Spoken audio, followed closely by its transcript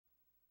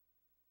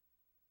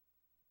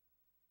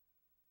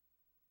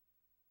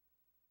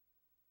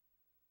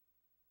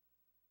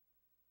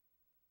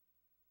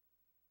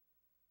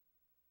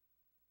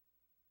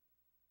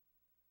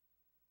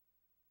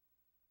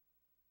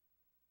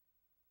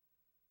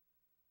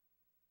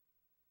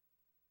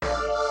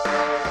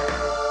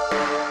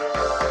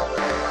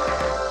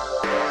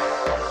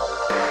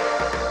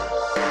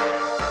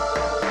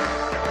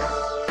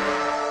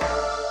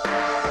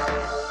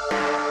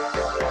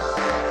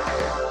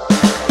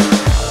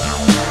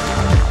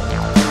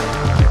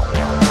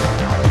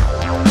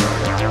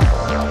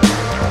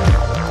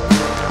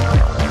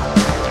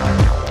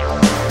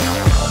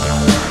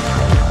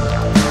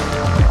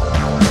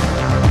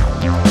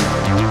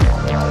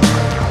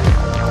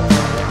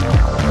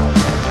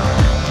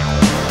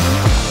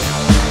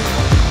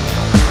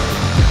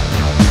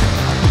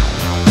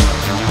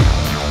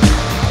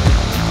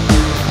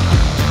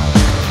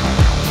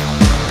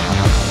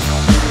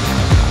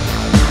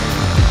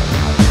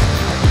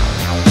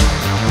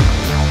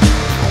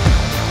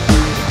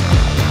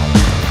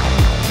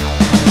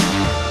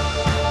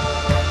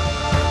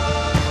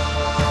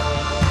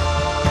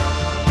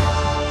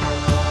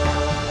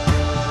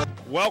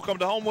Welcome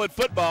to Homewood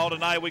football.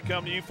 Tonight we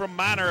come to you from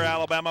Minor,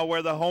 Alabama,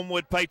 where the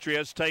Homewood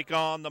Patriots take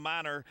on the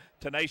Minor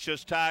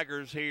Tenacious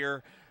Tigers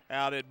here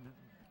out at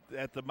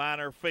the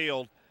Minor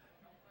field.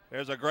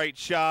 There's a great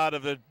shot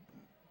of the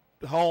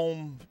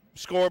home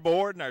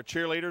scoreboard and our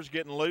cheerleaders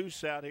getting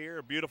loose out here.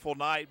 A beautiful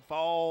night,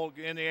 fall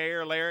in the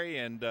air, Larry,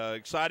 and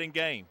exciting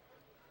game.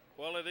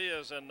 Well, it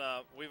is, and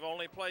we've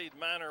only played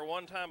Minor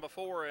one time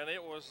before, and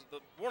it was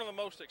one of the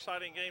most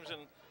exciting games in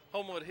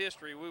Homewood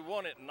history. We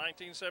won it in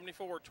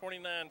 1974,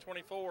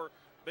 29-24,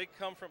 big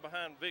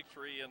come-from-behind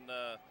victory, and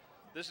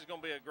this is going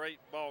to be a great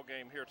ball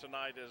game here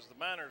tonight as the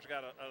Miners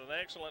got an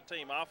excellent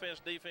team, offense,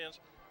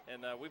 defense,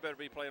 and we better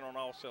be playing on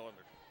all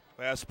cylinders.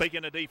 Well,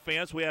 speaking of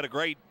defense, we had a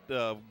great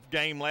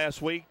game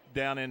last week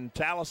down in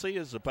Tallahassee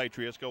as the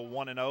Patriots go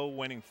 1-0,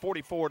 winning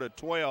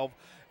 44-12,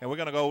 and we're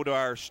going to go to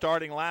our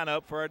starting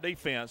lineup for our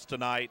defense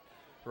tonight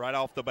right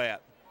off the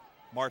bat.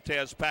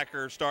 Martez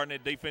Packer starting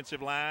at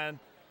defensive line,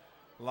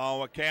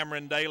 along with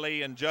Cameron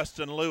Daly and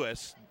Justin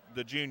Lewis,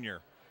 the junior.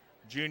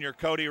 Junior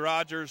Cody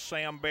Rogers,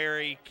 Sam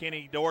Berry,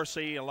 Kenny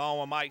Dorsey, along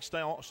with Mike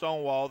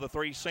Stonewall, the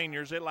three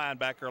seniors at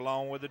linebacker,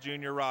 along with the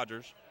junior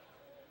Rogers.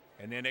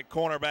 And then at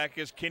cornerback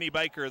is Kenny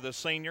Baker, the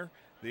senior.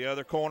 The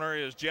other corner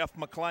is Jeff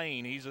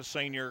McClain. He's a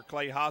senior.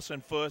 Clay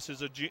Hassenfuss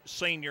is a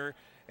senior,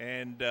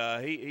 and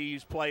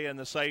he's playing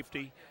the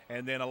safety.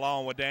 And then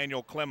along with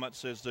Daniel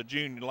Clements is the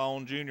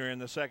lone junior in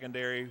the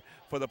secondary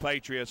for the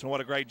Patriots. And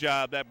what a great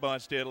job that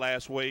bunch did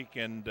last week.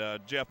 And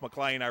Jeff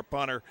McClain, our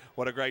punter,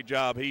 what a great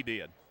job he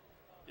did.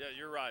 Yeah,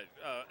 you're right.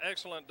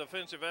 Excellent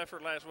defensive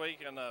effort last week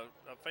and a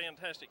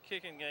fantastic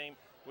kicking game.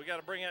 We got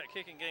to bring that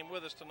kicking game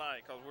with us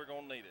tonight because we're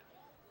going to need it.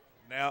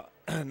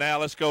 Now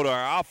let's go to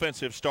our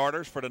offensive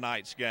starters for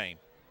tonight's game.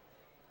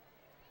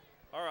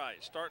 All right,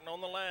 starting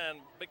on the line,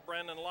 Big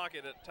Brandon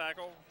Lockett at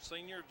tackle,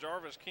 senior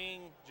Jarvis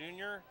King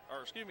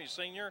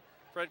senior,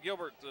 Fred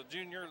Gilbert, the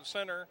junior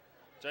center,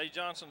 Jay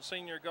Johnson,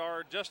 senior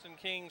guard, Justin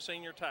King,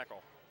 senior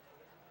tackle.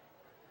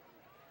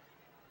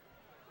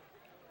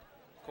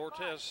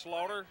 Cortez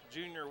Slaughter,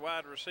 junior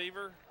wide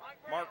receiver,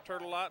 Mark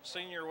Turtelot,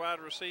 senior wide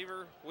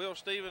receiver, Will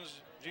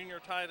Stevens, junior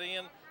tight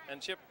end, and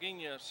Chip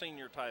Gigna,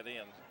 senior tight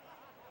end.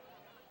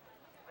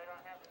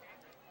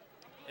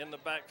 In the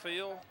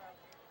backfield,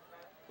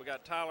 we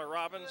got Tyler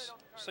Robbins,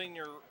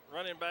 senior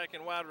running back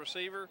and wide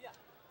receiver,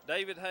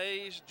 David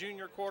Hayes,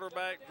 junior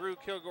quarterback, Drew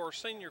Kilgore,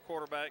 senior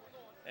quarterback,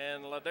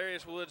 and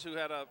Ladarius Woods, who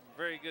had a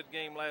very good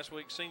game last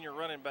week, senior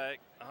running back,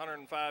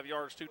 105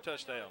 yards, 2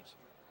 touchdowns.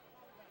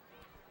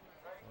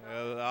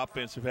 The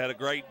offense have had a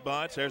great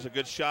bunch. There's a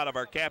good shot of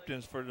our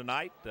captains for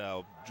tonight.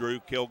 Drew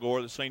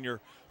Kilgore, the senior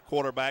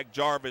quarterback,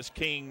 Jarvis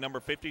King, number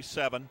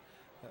 57,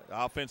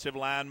 offensive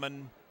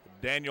lineman,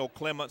 Daniel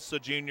Clements, the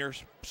junior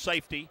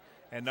safety,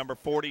 and number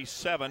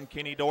 47,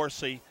 Kenny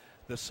Dorsey,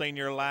 the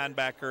senior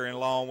linebacker, and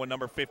along with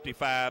number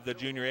 55, the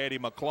junior Eddie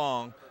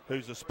McClung,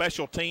 who's a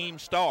special team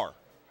star.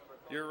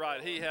 You're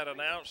right. He had an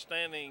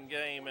outstanding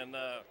game, and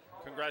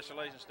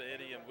congratulations to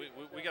Eddie. And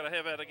we got to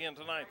have that again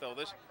tonight, though.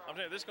 I'm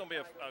saying this is going to be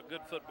a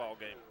good football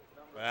game.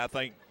 I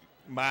think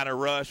Minor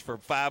rushed for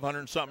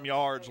 500-something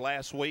yards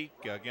last week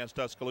against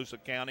Tuscaloosa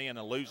County in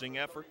a losing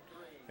effort,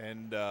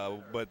 and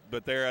but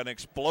they're an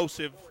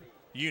explosive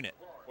unit.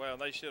 Well,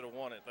 they should have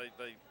won it.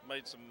 They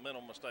made some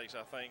mental mistakes,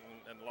 I think,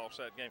 and lost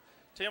that game.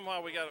 Tim,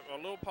 while we got a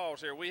little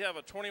pause here, we have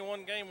a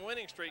 21-game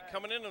winning streak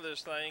coming into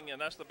this thing, and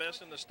that's the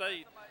best in the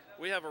state.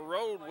 We have a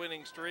road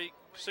winning streak,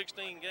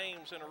 16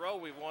 games in a row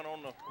we've won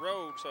on the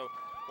road, so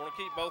want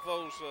to keep both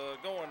those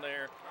going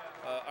there.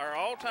 Our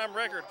all-time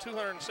record,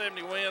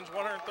 270 wins,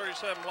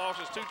 137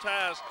 losses, 2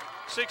 ties,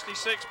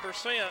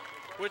 66%,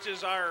 which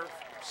is our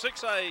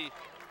 6A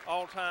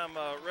all-time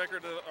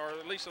record, or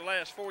at least the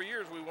last 4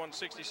 years we won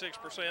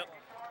 66%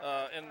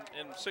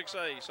 in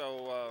 6A.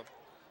 So,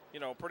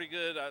 pretty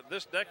good.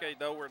 This decade,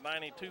 though, we're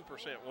 92%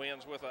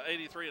 wins with an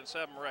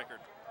 83-7 record.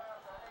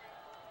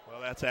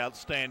 Well, that's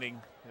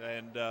outstanding.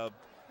 And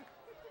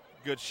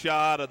good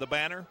shot of the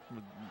banner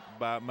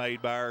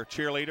made by our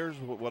cheerleaders.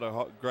 What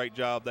a great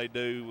job they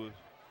do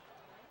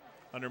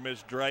under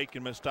Miss Drake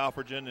and Miss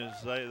Stoffergen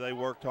as they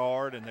worked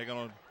hard, and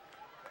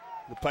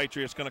the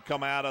Patriots going to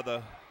come out of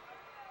the.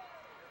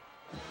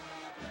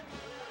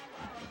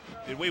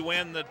 Did we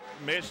win the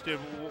Mitch?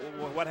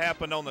 What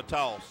happened on the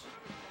toss?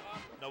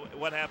 No,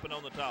 what happened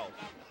on the toss?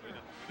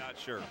 We're not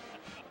sure.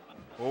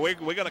 Well, we're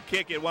going to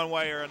kick it one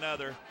way or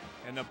another,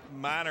 and the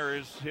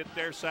Miners hit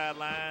their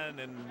sideline,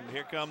 and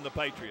here come the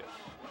Patriots.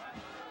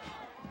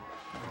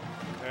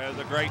 There's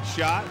a great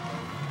shot,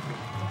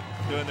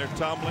 doing their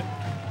tumbling,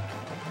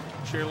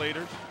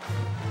 cheerleaders.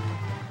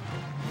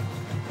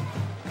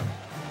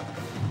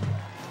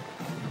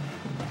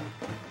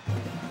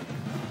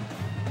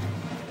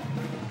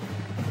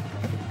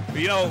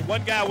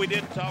 One guy we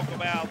didn't talk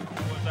about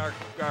was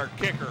our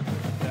kicker,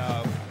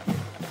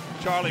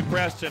 Charlie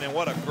Preston, and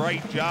what a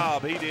great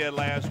job he did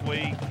last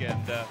week.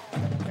 And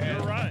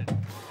you're right.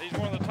 He's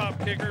one of the top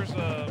kickers,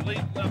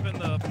 leading up in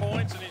the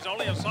points, and he's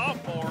only a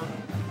sophomore.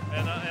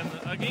 And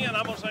again,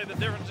 I'm going to say the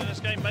difference in this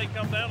game may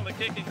come down to the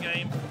kicking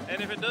game,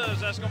 and if it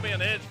does, that's going to be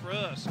an edge for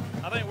us.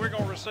 I think we're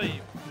going to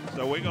receive.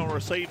 So we're going to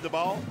receive the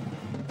ball.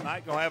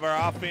 Tonight, going to have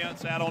our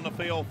offense out on the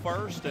field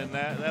first, and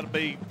that'll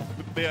be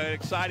an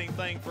exciting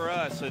thing for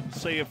us, and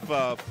see if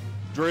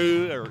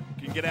Drew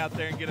can get out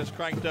there and get us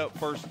cranked up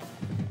first.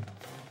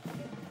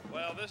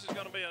 Well, this is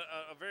going to be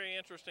a very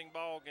interesting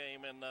ball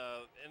game, and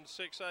in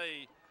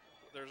 6A,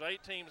 there's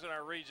 8 teams in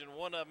our region.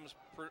 One of them's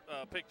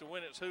picked to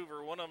win at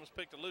Hoover. One of them's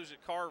picked to lose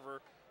at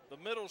Carver. The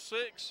middle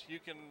 6, you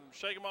can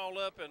shake them all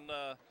up, and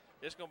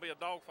it's going to be a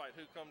dogfight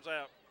who comes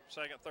out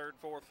second, third,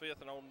 fourth,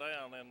 fifth, and on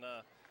down. And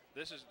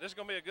this is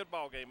going to be a good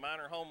ball game.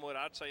 Minor Homewood,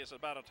 I'd say it's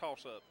about a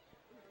toss-up.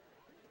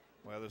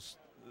 Well,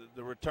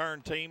 the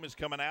return team is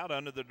coming out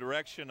under the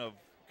direction of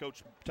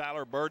Coach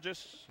Tyler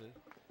Burgess,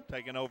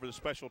 taking over the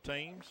special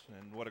teams,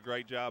 and what a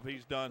great job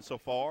he's done so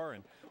far.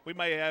 And we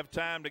may have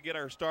time to get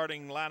our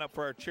starting lineup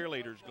for our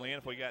cheerleaders, Glenn,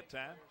 if we got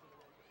time.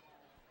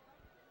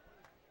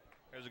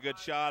 There's a good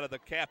shot of the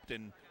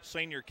captain,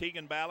 senior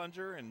Keegan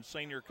Ballinger, and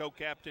senior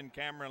co-captain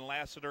Cameron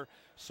Lassiter,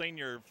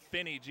 senior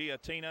Finney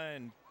Giatina,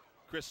 and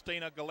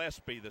Christina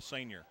Gillespie, the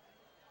senior.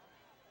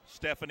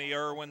 Stephanie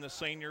Irwin, the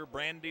senior.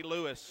 Brandy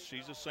Lewis,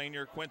 she's a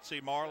senior.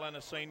 Quincy Marlin,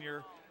 a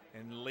senior.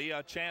 And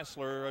Leah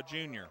Chancellor, a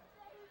junior.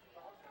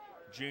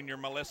 Junior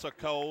Melissa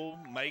Cole,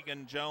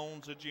 Megan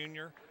Jones, a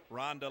junior.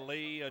 Rhonda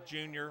Lee, a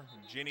junior.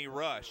 Jenny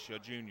Rush, a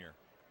junior.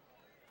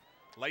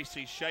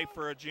 Lacey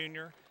Schaefer, a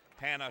junior.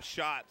 Hannah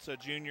Schatz, a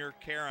junior.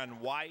 Karen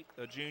White,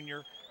 a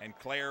junior. And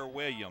Claire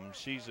Williams,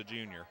 she's a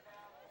junior.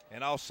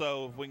 And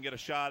also, if we can get a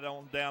shot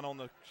down on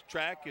the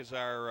track, is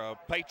our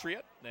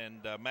Patriot, and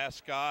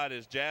mascot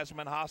is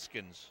Jasmine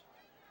Hoskins.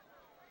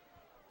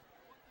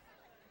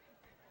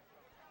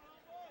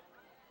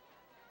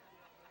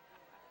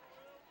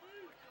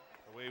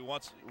 We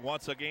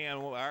once again,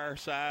 our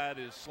side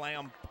is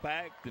slam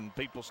packed, and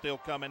people still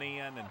coming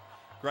in, and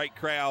great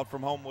crowd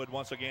from Homewood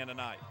once again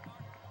tonight.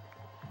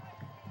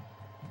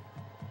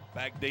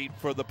 Back deep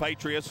for the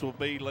Patriots will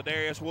be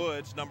Ladarius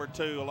Woods, number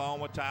 2, along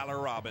with Tyler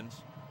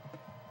Robbins.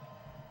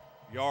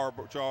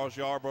 Charles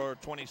Yarborough,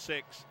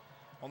 26,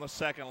 on the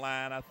second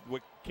line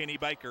with Kenny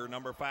Baker,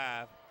 number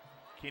 5.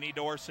 Kenny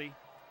Dorsey,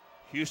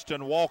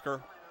 Houston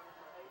Walker,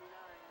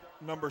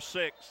 number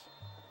 6.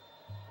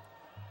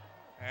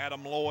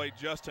 Adam Lloyd,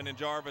 Justin and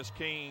Jarvis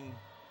King,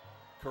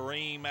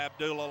 Kareem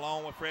Abdullah,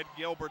 along with Fred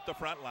Gilbert, the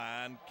front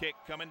line. Kick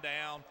coming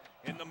down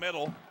in the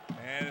middle,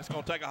 and it's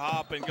going to take a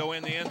hop and go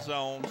in the end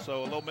zone.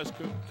 So a little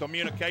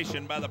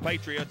miscommunication by the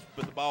Patriots,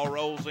 but the ball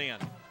rolls in.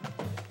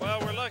 Well,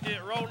 we're lucky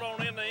it rolled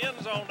on in the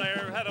end zone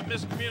there. Had a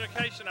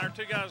miscommunication. Our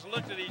two guys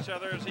looked at each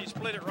other as he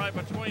split it right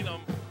between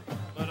them.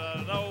 But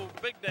no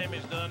big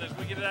damage done as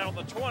we get it out on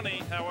the 20.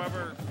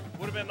 However,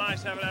 would have been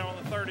nice to have it out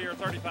on the 30 or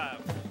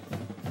 35.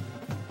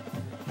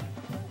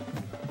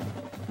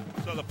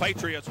 So the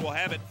Patriots will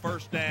have it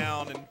first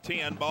down and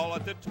 10, ball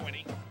at the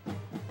 20.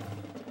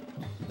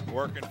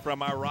 Working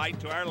from our right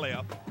to our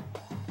left.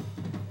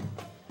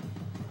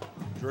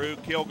 Drew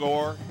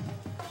Kilgore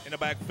in the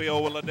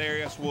backfield with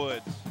Ladarius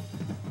Woods.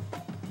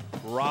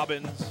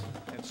 Robbins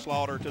and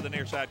Slaughter to the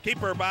near side.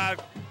 Keeper by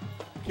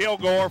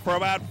Kilgore for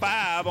about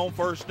 5 on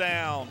first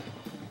down.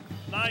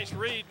 Nice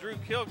read, Drew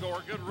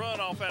Kilgore. Good run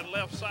off that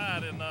left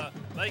side, and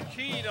they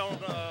keyed on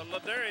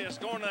Ladarius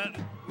going that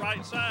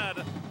right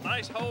side.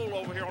 Nice hole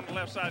over here on the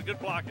left side. Good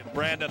blocking.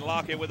 Brandon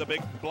Lockett with a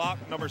big block,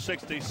 number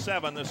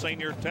 67, the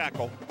senior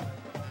tackle.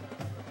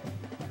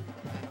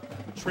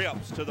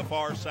 Trips to the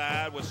far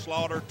side with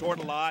Slaughter toward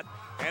the lot,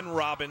 and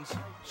Robbins.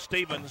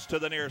 Stevens to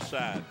the near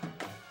side.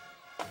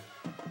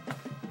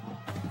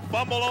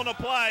 Fumble on the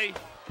play,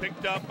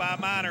 picked up by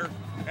Minor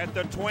at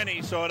the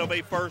 20, so it'll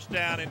be first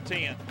down and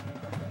 10.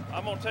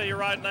 I'm going to tell you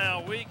right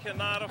now, we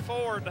cannot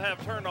afford to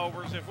have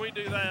turnovers. If we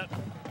do that,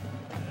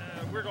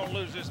 we're going to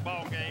lose this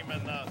ball game,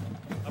 and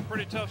a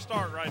pretty tough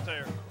start right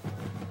there.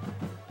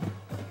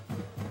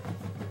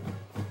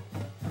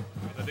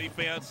 For the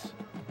defense,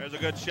 there's a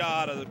good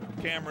shot of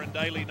Cameron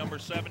Daly, number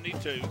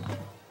 72.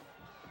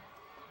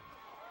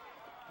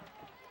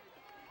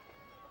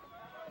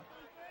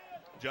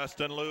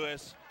 Justin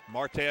Lewis,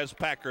 Martez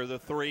Packer, the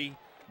 3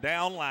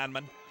 down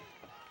linemen.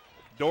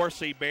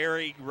 Dorsey,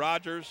 Barry,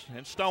 Rogers,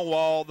 and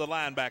Stonewall, the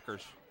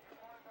linebackers.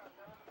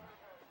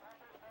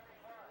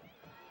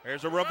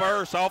 There's a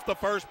reverse off the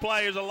first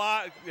play. There's a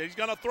lot. He's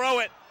going to throw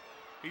it.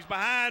 He's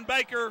behind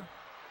Baker.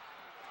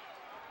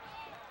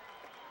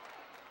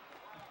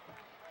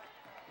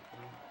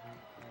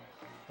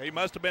 He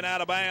must have been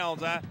out of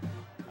bounds.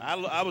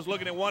 I was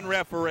looking at one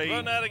referee.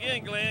 Run that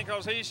again, Glenn,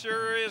 because he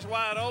sure is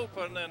wide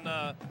open,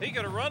 and he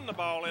could have run the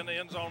ball in the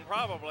end zone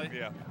probably.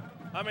 Yeah.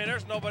 I mean,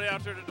 there's nobody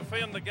out there to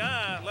defend the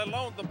guy, let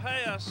alone the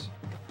pass.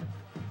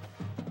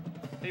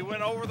 He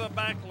went over the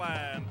back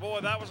line. Boy,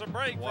 that was a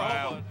break for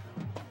Homewood.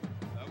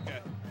 Okay.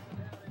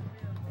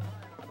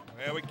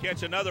 Well, we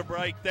catch another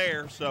break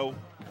there, so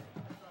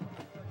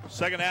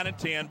second down and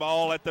 10,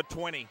 ball at the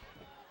 20.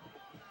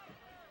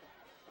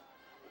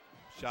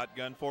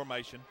 Shotgun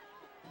formation.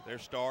 Their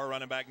star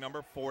running back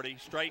number 40,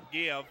 straight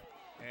give.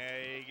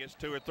 He gets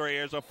 2 or 3.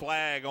 There's a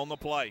flag on the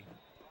play.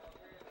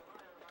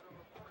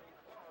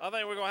 I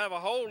think we're going to have a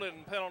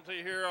holding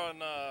penalty here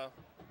on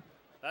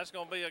That's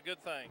going to be a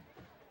good thing.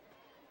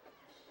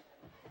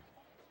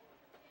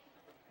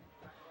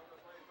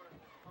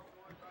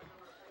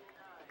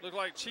 Look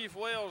like Chief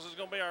Wells is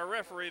going to be our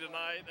referee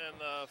tonight, and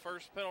the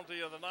first penalty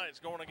of the night is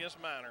going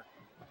against Miner.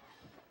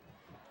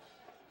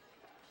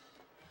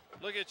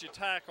 Look at your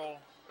tackle.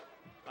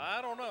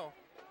 I don't know.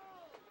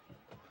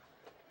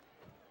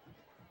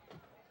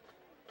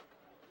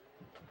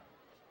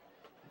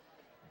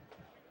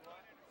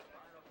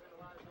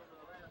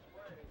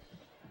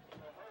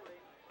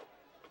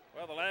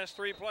 Well, the last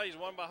 3 plays,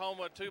 one by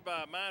Homewood, 2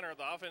 by Miner.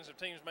 The offensive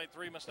team's made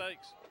 3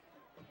 mistakes.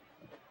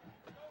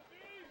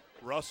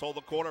 Russell,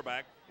 the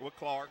quarterback, with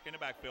Clark in the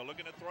backfield,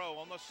 looking to throw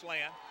on the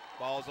slant.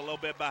 Ball's a little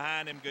bit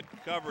behind him. Good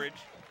coverage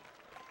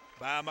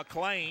by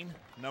McLean,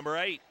 number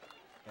 8.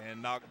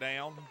 And knocked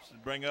down to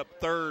bring up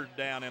 3rd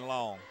down and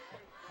long.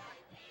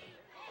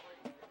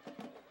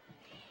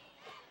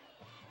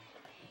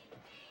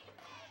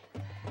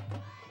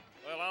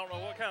 Well, I don't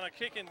know what kind of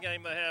kicking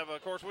game they have.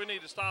 Of course, we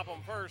need to stop them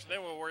first,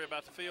 then we'll worry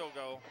about the field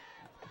goal.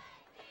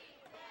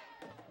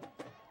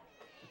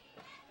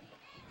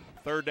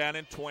 3rd down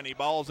and 20.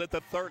 Ball's at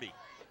the 30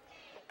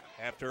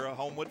 after a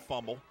Homewood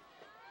fumble.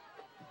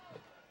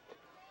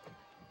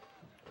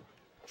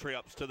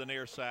 Trips to the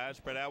near side.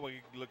 Spread out.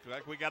 We look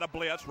like we got a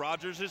blitz.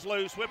 Rogers is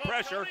loose with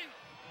pressure.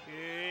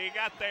 He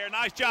got there.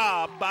 Nice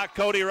job by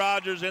Cody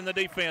Rogers in the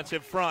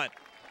defensive front.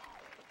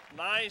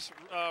 Nice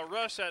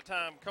rush that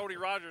time. Cody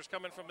Rogers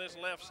coming from this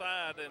left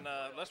side. And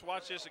let's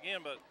watch this again.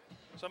 But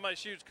somebody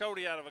shoots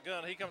Cody out of a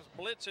gun. He comes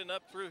blitzing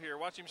up through here.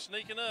 Watch him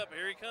sneaking up.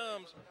 Here he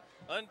comes.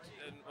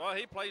 Well,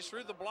 he plays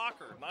through the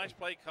blocker. Nice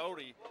play,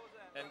 Cody.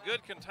 And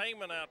good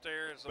containment out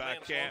there as the By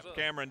man slows up.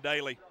 Cameron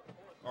Daly,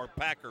 or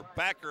Packer.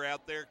 Packer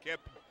out there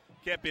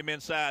kept him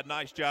inside.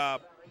 Nice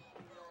job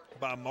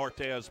by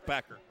Martez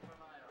Packer.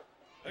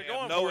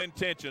 No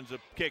intentions of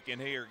kicking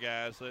here,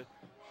 guys.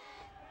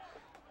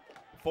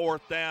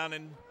 4th down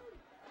and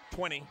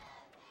 20.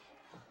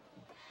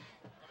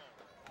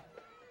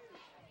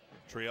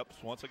 Trips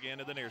once again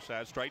to the near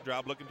side. Straight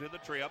drop looking to the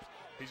Trips.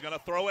 He's going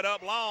to throw it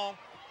up long.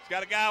 He's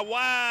got a guy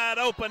wide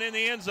open in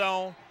the end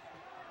zone.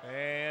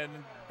 And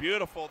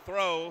beautiful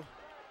throw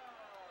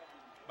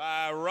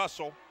by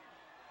Russell.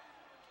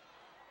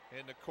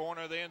 In the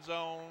corner of the end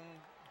zone,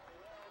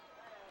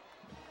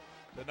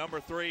 the number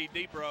 3,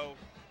 deep row.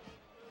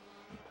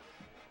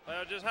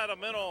 Well, just had a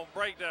mental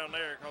breakdown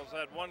there because I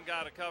had one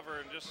guy to cover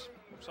and just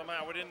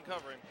somehow we didn't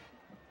cover him.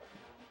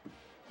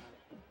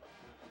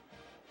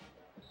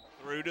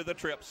 Through to the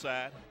trip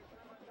side.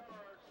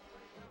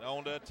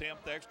 On to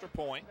attempt the extra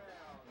point.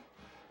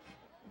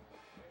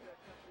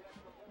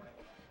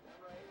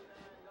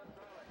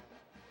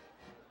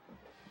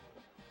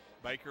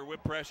 Baker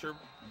with pressure.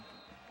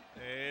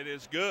 It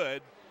is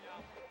good.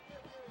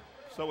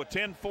 So with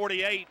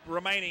 10:48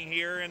 remaining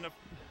here in the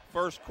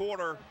first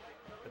quarter,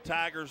 the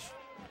Tigers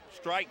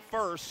strike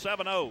first,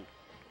 7-0.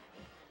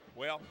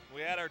 Well,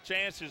 we had our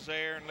chances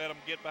there and let them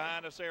get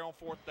behind us there on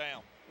 4th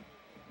down.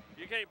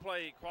 You can't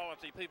play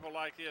quality people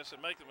like this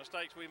and make the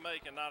mistakes we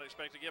make and not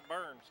expect to get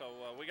burned. So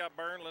we got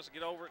burned. Let's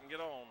get over it and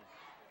get on.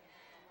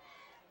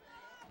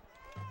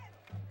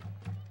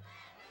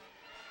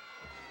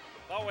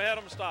 Thought we had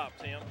them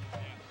stopped, Tim.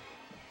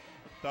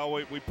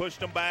 Thought we pushed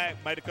them back,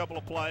 made a couple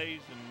of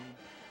plays, and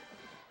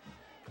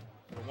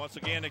so once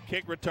again, the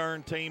kick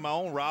return team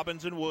on.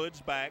 Robbins and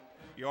Woods back.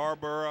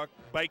 Yarborough,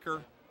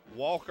 Baker,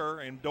 Walker,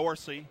 and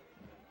Dorsey,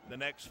 the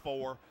next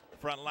 4.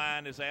 Front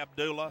line is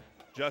Abdullah,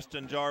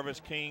 Justin Jarvis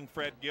King,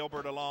 Fred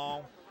Gilbert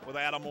along with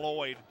Adam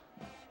Lloyd.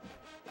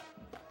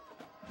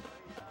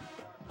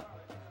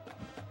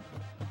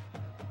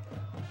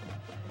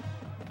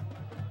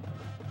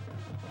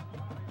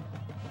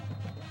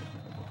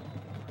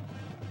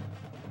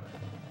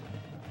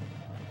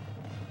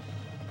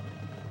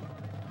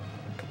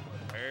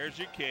 There's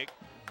your kick.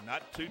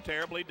 Not too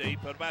terribly deep,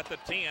 but about the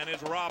 10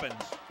 is Robbins.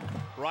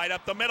 Right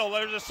up the middle,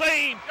 there's a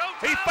seam.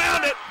 He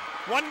found it.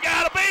 One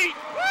guy to beat.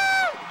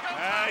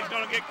 He's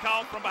going to get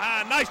caught from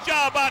behind. Nice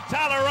job by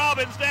Tyler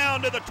Robbins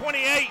down to the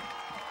 28.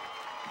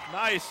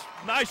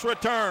 Nice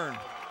return.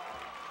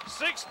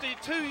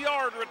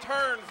 62-yard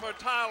return for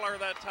Tyler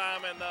that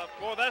time, and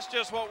boy, that's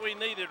just what we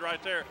needed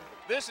right there.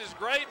 This is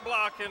great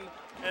blocking,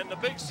 and the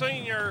big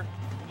senior,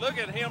 look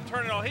at him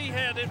turning on. He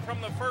had it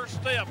from the first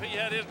step. He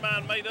had his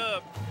mind made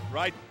up.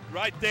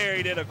 Right there,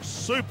 he did a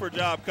super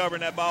job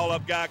covering that ball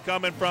up guy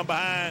coming from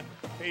behind.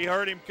 He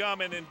heard him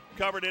coming and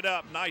covered it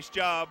up. Nice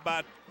job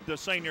by the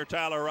senior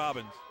Tyler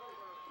Robbins.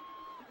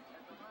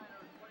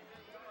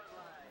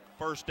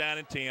 1st down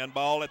and 10,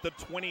 ball at the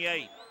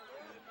 28.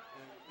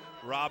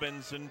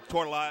 Robbins and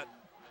Tortolot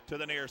to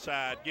the near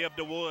side. Give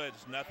to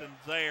Woods, nothing's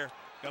there.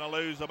 Gonna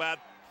lose about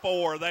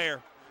 4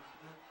 there.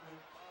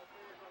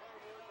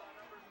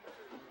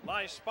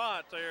 Nice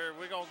spot there.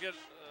 We're gonna get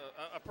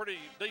a pretty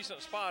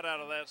decent spot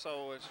out of that,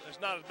 so it's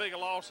not as big a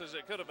loss as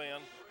it could have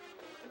been.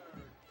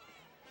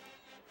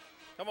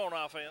 Come on,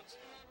 offense.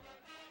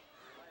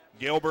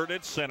 Gilbert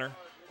at center.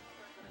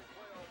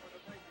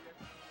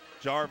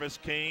 Jarvis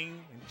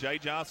King and Jay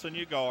Johnson,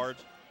 your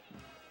guards.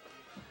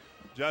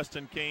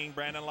 Justin King,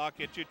 Brandon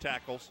Lockett, your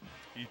tackles.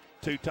 You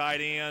two tight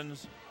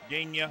ends,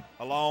 Gigna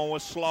along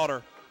with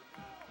Slaughter.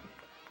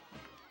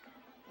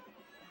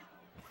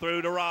 Throw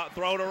to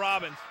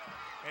Robbins,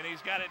 and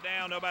he's got it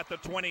down to about the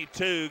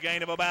 22,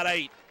 gain of about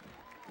 8.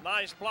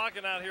 Nice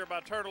blocking out here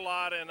by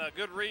Turtelot, and a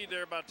good read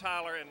there by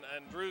Tyler,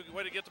 and Drew,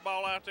 way to get the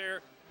ball out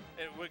there.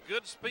 And with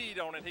good speed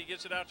on it, he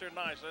gets it out there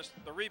nice.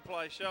 The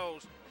replay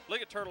shows.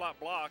 Look at Turtelot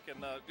block,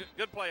 and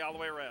good play all the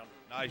way around.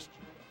 Nice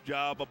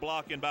job of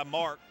blocking by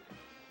Mark.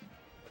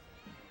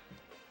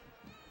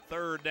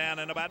 Third down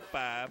and about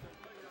 5.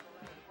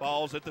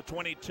 Ball's at the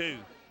 22.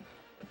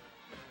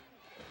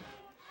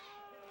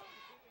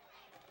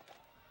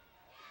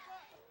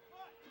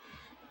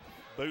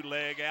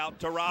 Bootleg out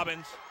to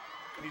Robbins.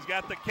 He's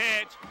got the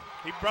catch.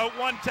 He broke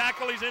one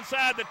tackle. He's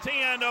inside the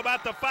 10 to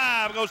about the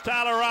 5. Goes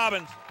Tyler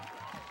Robbins.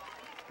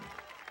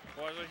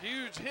 Well, it was a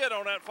huge hit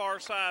on that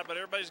far side, but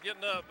everybody's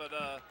getting up. But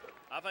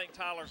I think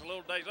Tyler's a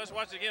little dazed. Let's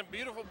watch it again.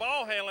 Beautiful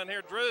ball handling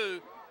here. Drew,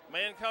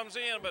 man comes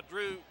in, but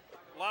Drew,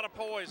 a lot of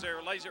poise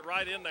there, lays it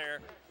right in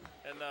there.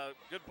 And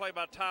good play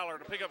by Tyler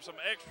to pick up some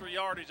extra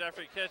yardage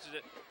after he catches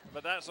it.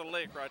 But that's a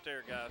lick right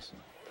there, guys.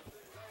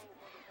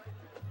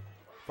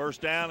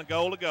 First down and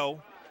goal to go.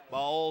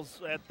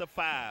 Ball's at the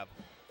 5.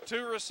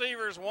 2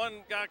 receivers, 1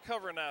 guy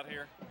covering out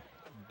here.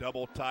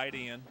 Double tight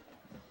end.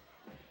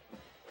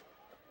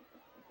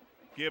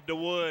 Give to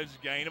Woods,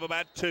 gain of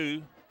about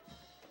 2.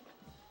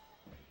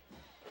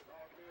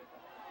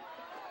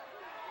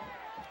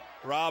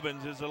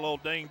 Robbins is a little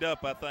dinged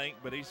up, I think,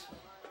 but he's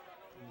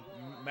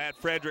Matt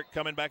Frederick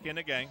coming back in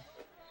the game.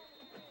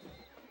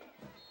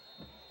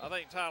 I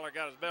think Tyler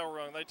got his bell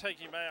rung. They take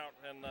him out,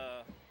 and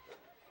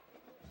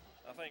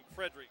I think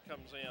Frederick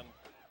comes in.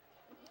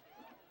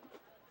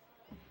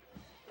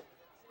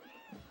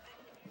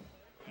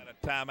 Got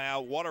a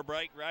timeout, water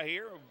break right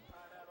here.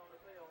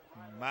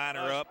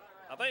 Minor up.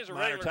 I think it's a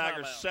Minor regular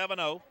Tigers timeout.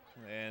 7-0,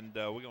 and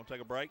we're going to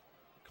take a break.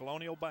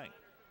 Colonial Bank.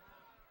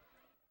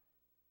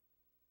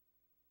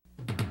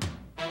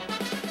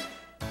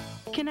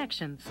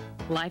 Connections.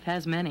 Life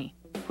has many,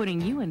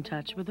 putting you in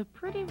touch with a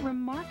pretty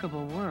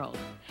remarkable world.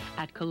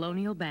 At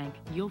Colonial Bank,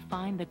 you'll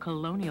find the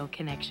Colonial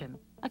Connection,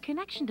 a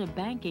connection to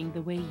banking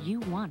the way you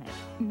want it.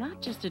 Not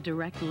just a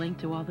direct link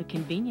to all the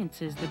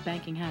conveniences that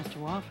banking has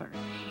to offer.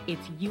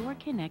 It's your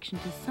connection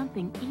to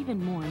something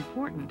even more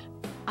important,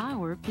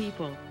 our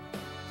people.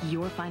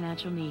 Your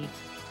financial needs,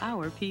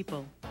 our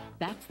people.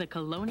 That's the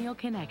Colonial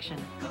Connection.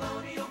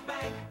 Colonial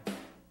Bank,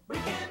 we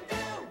can do.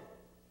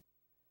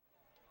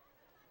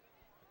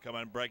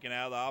 Coming breaking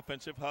out of the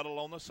offensive huddle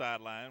on the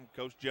sideline.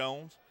 Coach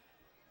Jones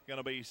going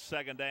to be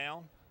second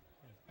down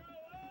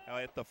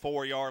at the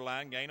 4-yard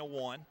line, gain of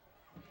 1.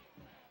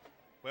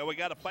 Well, we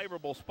got a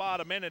favorable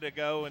spot a minute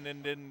ago, and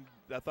then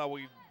I thought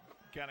we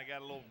kind of got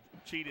a little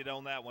cheated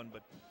on that one,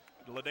 but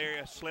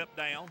Ladarius slipped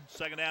down.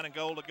 Second down and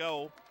goal to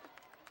go.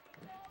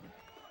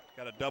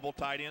 Got a double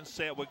tight end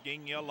set with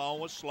Gigna along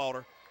with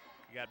Slaughter.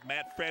 You got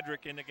Matt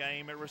Frederick in the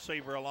game at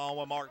receiver along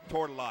with Mark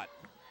Tortelot.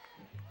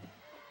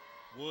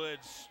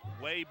 Woods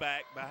way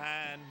back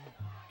behind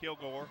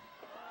Kilgore.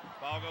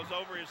 Ball goes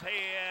over his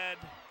head,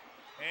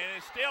 and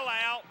it's still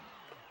out.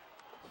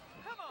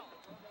 Come on.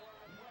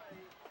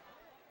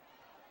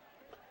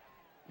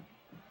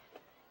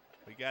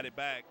 We got it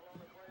back.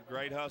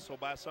 Great hustle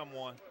by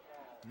someone.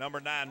 Number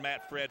 9,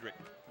 Matt Frederick.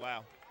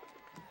 Wow.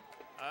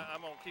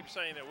 I'm going to keep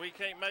saying that we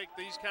can't make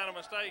these kind of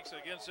mistakes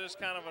against this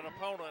kind of an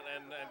opponent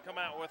and come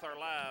out with our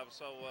lives.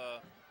 So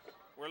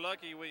we're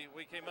lucky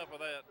we came up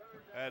with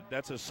that.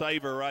 That's a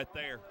saver right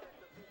there.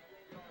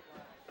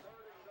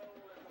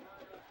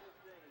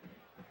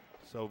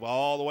 So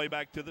all the way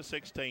back to the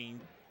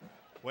 16.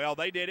 Well,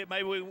 they did it.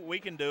 Maybe we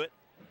can do it.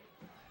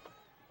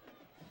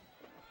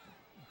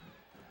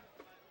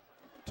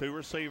 2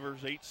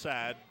 receivers each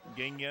side.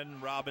 Gigna and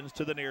Robbins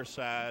to the near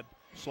side.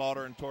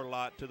 Slaughter and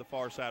Tortelot to the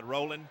far side.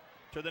 Rolling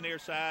to the near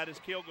side is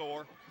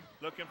Kilgore.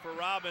 Looking for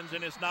Robbins,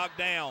 and it's knocked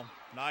down.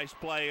 Nice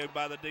play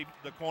by the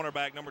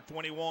cornerback, number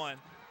 21.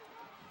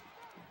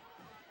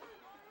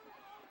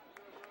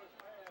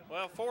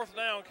 Well, 4th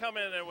down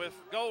coming, and with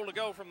goal to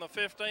go from the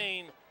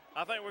 15,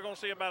 I think we're going to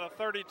see about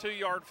a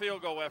 32-yard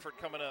field goal effort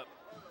coming up.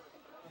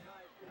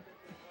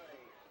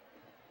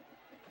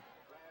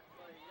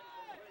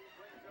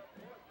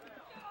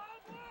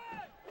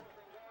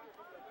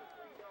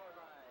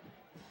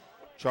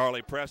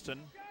 Charlie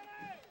Preston,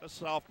 a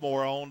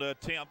sophomore, on the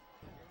attempt.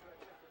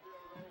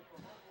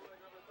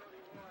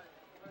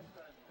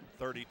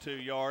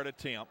 32-yard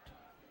attempt.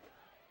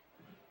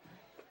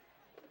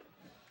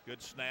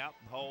 Good snap,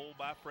 hold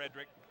by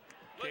Frederick.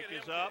 Kick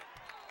is up,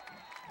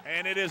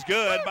 and it is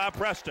good by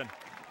Preston.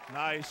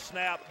 Nice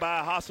snap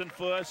by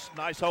Hassenfuss.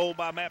 Nice hold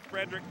by Matt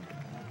Frederick.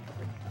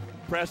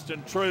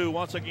 Preston true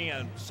once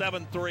again,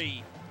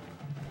 7-3.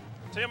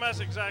 Tim,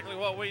 that's exactly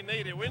what we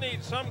needed. We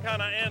need some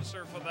kind of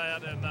answer for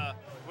that, and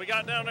we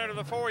got down there to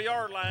the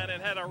 4-yard line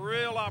and had a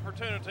real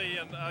opportunity,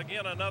 and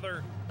again,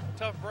 another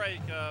tough break,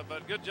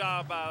 but good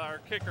job by our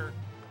kicker,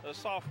 the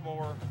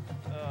sophomore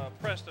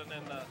Preston,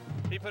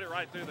 and he put it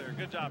right through there.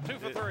 Good job. 2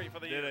 for 3 for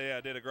the year.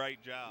 Yeah, did a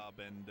great job.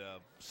 And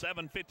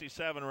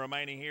 7:57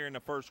 remaining here in the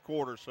first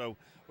quarter, so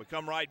we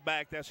come right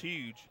back. That's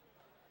huge.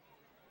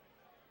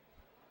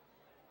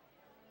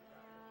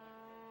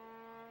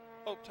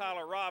 Hope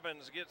Tyler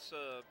Robbins gets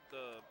the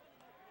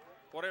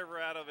whatever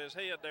out of his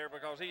head there,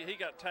 because he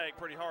got tagged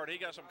pretty hard. He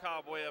got some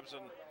cobwebs,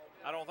 and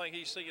I don't think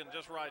he's seeing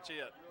just right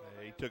yet.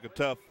 He took a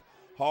tough,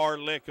 hard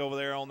lick over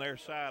there on their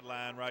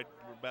sideline right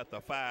about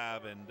the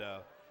 5, and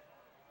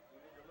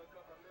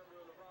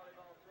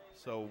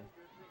so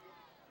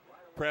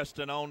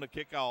Preston on the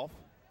kickoff.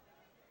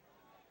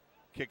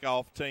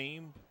 Kickoff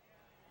team.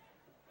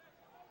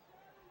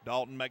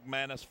 Dalton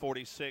McManus,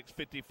 46,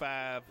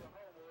 55.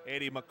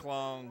 Eddie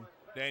McClung,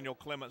 Daniel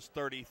Clements,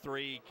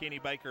 33. Kenny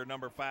Baker,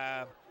 number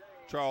 5.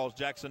 Charles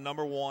Jackson,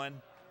 number 1.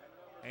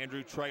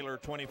 Andrew Traylor,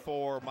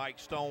 24. Mike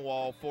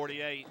Stonewall,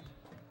 48.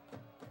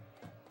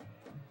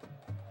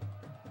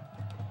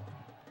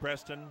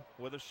 Preston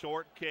with a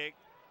short kick.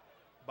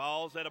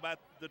 Ball's at about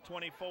the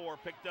 24,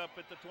 picked up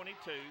at the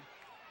 22.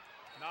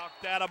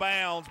 Knocked out of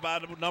bounds by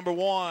number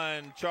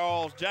 1,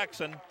 Charles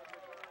Jackson,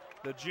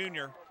 the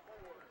junior.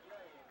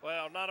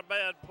 Well, not a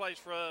bad place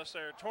for us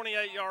there.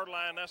 28-yard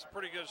line, that's a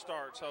pretty good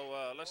start.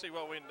 So let's see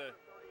what we can do.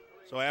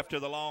 So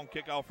after the long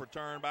kickoff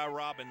return by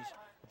Robbins,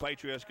 the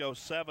Patriots go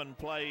 7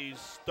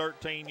 plays,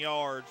 13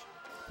 yards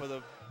for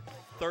the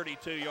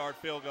 32-yard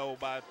field goal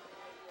by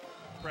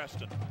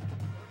Preston.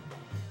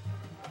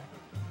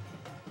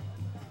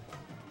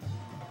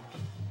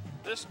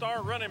 This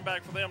star running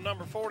back for them,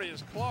 number 40,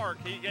 is Clark.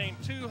 He gained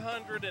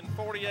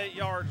 248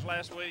 yards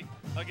last week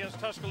against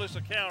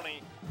Tuscaloosa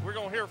County. We're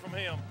going to hear from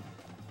him.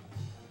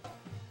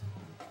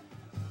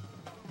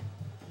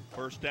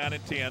 First down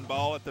and 10,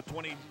 ball at the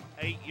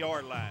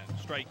 28-yard line.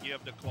 Straight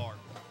give to Clark.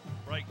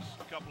 Breaks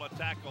a couple of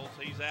tackles.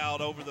 He's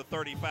out over the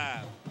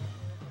 35.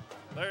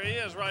 There he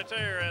is right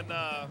there, and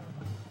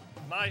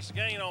nice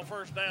gain on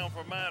first down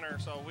for Miner,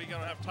 so we're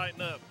going to have to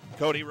tighten up.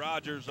 Cody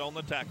Rogers on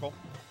the tackle.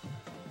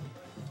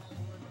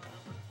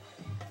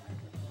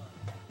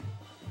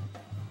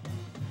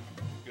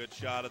 Good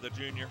shot of the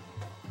junior.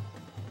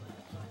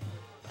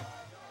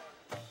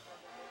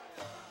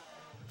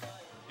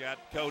 Got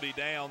Cody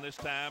down this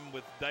time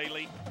with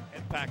Daly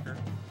and Packer.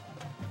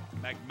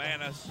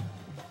 McManus,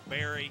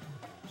 Berry,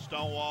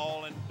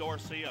 Stonewall, and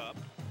Dorsey up.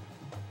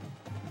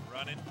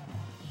 Running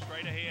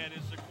straight ahead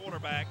is the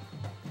quarterback,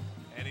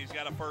 and he's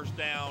got a first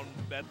down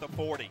at the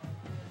 40.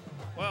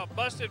 Well,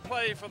 busted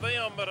play for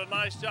them, but a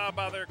nice job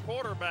by their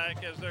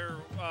quarterback as their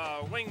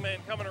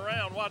wingman coming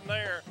around wasn't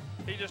there.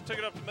 He just took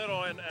it up the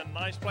middle, and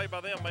nice play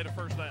by them, made a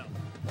first down.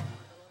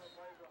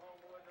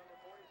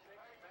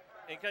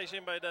 In case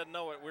anybody doesn't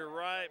know it, we're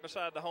right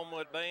beside the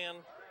Homewood band,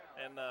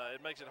 and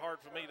it makes it hard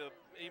for me to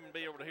even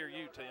be able to hear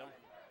you, Tim.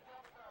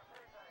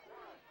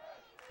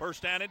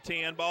 First down and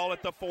 10, ball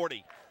at the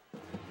 40.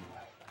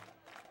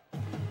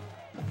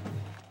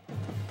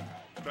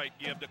 Straight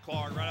give to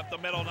Clark, right up the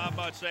middle, not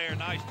much there.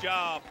 Nice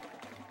job.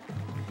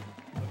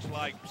 Looks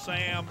like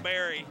Sam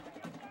Berry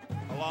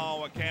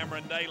along with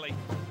Cameron Daly.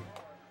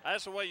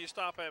 That's the way you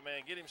stop that,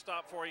 man. Get him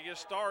stopped before he gets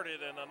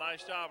started, and a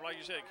nice job, like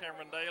you said,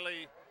 Cameron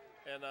Daly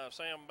and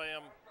Sam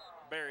Bam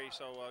Berry.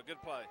 So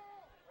good play.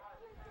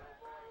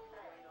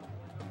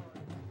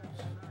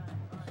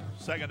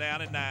 Second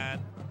down and 9.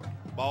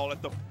 Ball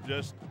at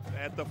just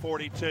at the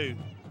 42.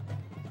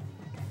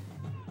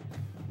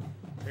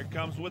 Here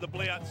comes with a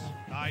blitz.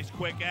 Nice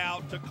quick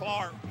out to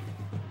Clark.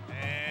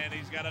 And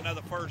he's got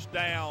another first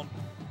down.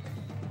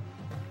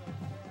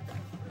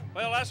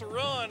 Well, that's a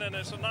run, and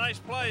it's a nice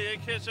play.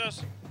 It gets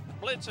us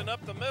blitzing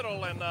up the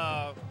middle, and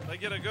they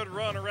get a good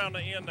run around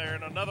the end there,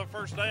 and another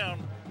first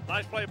down.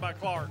 Nice play by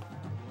Clark.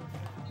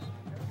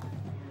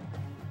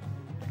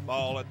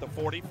 Ball at the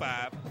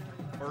 45.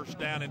 First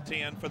down and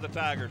 10 for the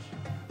Tigers.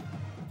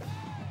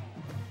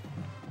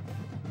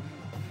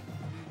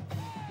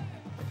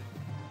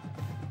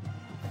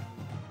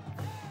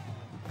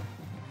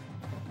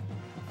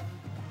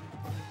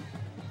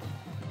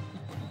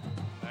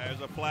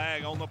 There's a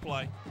flag on the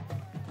play.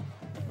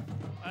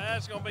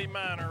 That's going to be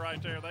Miner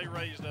right there. They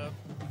raised up.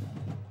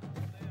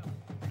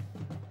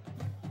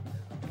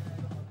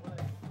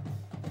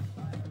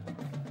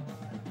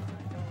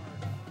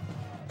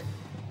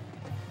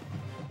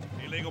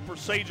 Illegal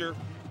procedure.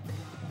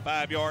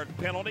 5-yard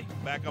penalty.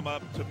 Back them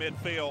up to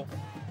midfield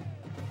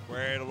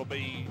where it'll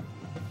be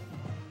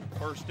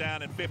first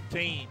down and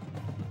 15.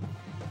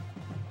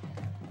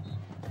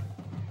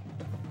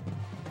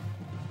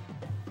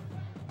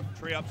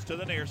 Trips to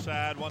the near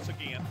side once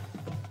again.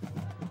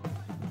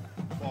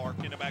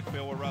 Clark in the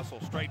backfield with Russell.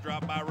 Straight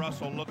drop by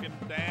Russell, looking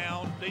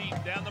down deep,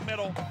 down the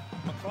middle.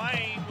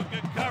 McLean with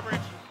good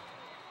coverage.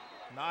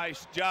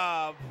 Nice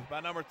job by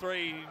number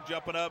 3,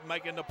 jumping up,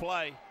 making the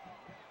play.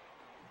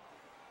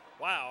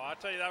 Wow, I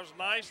tell you, that was a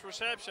nice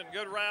reception.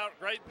 Good route,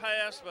 great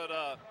pass, but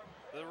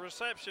the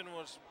reception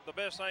was the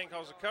best thing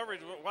because the coverage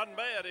wasn't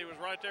bad. He was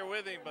right there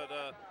with him, but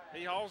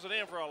he hauls it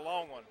in for a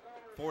long one.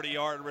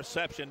 40-yard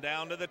reception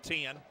down to the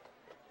 10.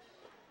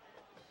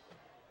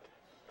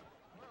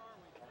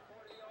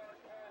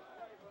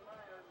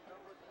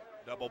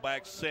 Double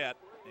back set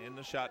in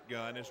the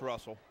shotgun is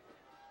Russell.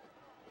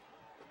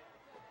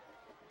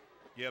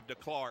 Give to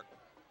Clark.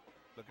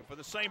 Looking for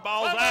the same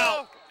balls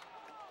out.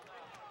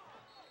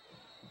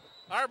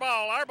 Our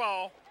ball, our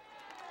ball.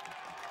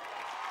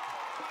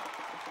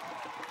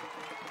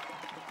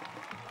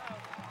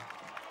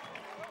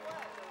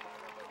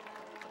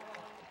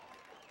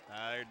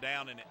 They're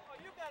down in it.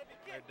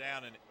 They're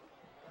down in it.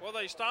 Well,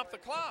 they stopped the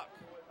clock.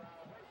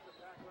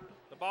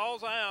 The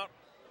ball's out.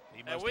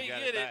 He must have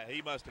got it back.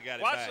 He must have got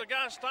it back. back. Watch, the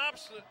guy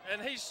stops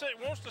and he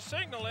wants to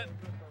signal it.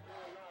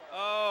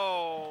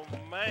 Oh,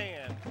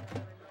 man.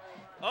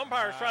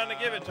 Umpire's trying to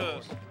give it to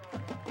us.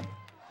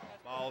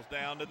 Ball's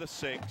down to the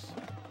 6.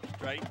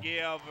 Straight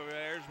give.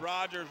 There's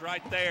Rogers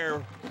right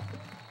there.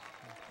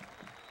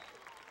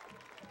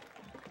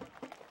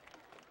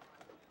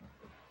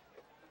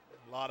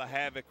 A lot of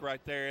havoc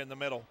right there in the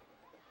middle.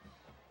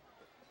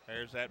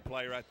 There's that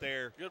play right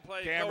there. Good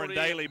play, Cameron Cody.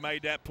 Daly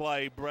made that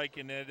play,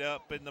 breaking it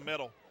up in the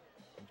middle.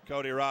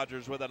 Cody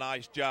Rogers with a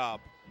nice job.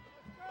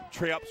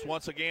 Trips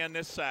once again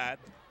this side.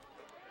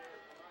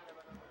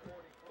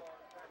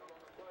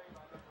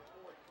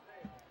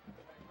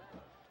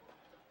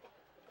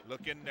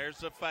 Looking, there's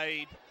the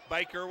fade.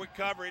 Baker with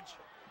coverage.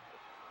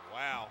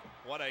 Wow,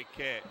 what a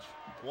catch.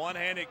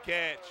 One-handed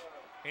catch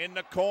in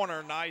the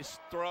corner. Nice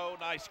throw,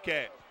 nice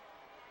catch.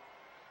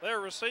 Their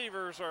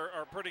receivers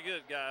are pretty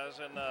good, guys,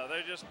 and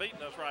they're just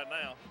beating us right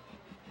now.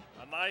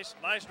 A nice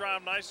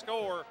drive, nice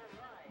score,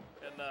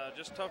 and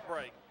just tough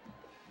break.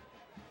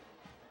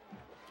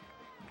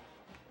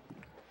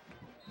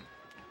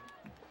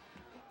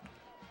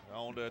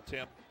 On to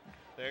attempt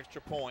the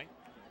extra point.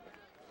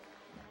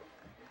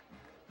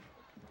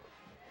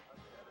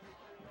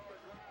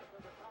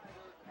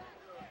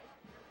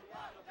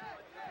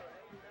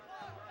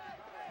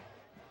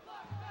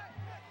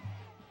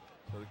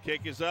 So the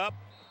kick is up,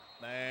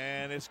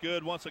 and it's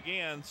good once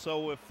again.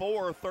 So with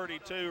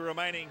 4:32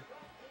 remaining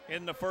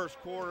in the first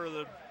quarter,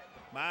 the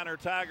Minor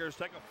Tigers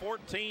take a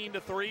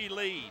 14-3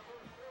 lead.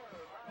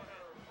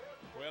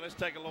 Well, let's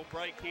take a little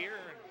break here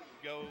and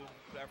go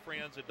to our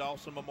friends at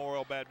Dawson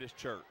Memorial Baptist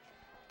Church.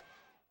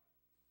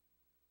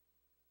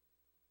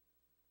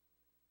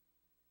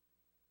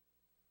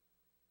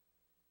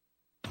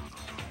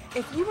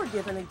 If you were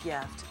given a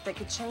gift that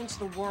could change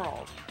the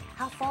world,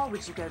 how far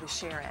would you go to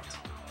share it?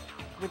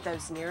 With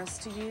those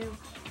nearest to you?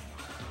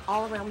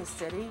 All around the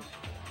city?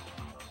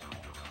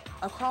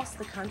 Across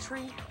the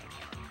country?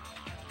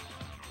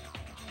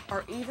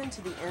 Or even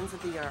to the ends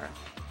of the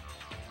earth?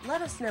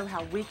 Let us know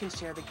how we can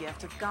share the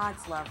gift of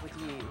God's love with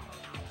you.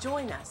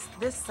 Join us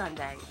this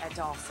Sunday at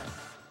Dawson.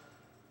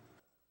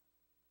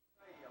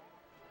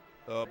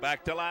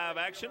 Back to live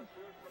action.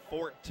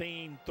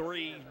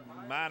 14-3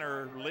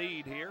 Minor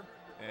lead here.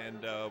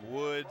 And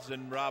Woods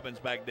and Robbins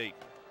back deep.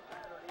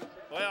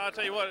 Well, I'll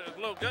tell you what, it's a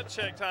little gut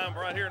check time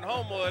right here in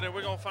Homewood, and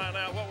we're going to find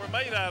out what we're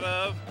made out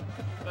of.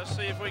 Let's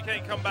see if we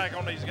can't come back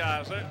on these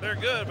guys. They're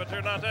good, but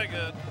they're not that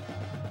good.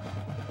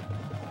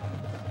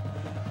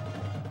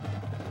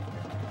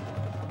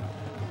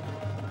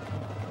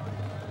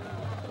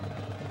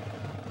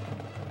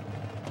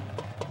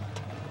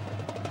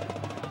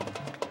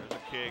 There's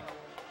a kick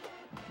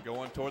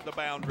going toward the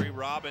boundary.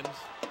 Robbins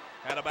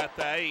at about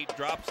the 8,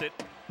 drops it.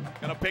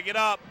 Gonna pick it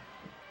up,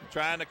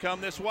 trying to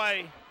come this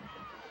way.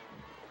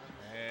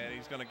 And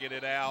he's gonna get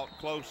it out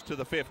close to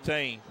the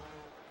 15.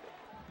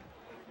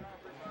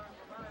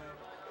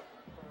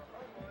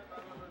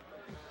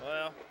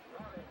 Well,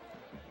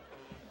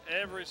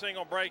 every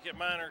single break at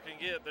Minor can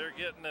get, they're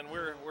getting, and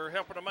we're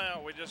helping them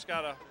out. We just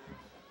gotta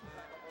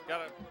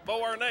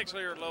bow our necks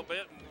here a little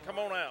bit and come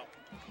on out.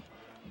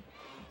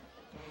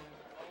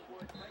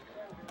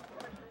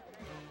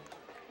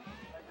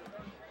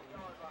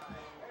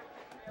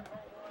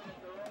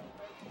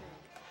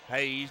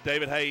 Hayes,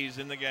 David Hayes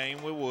in the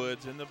game with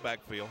Woods in the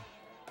backfield.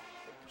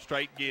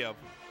 Straight give.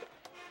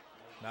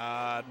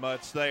 Not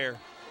much there.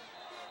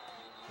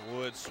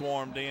 Woods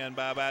swarmed in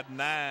by about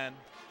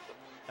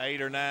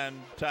 8 or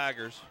 9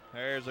 Tigers.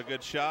 There's a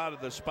good shot of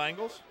the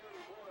Spangles.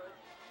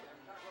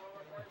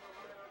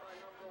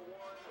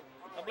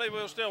 I believe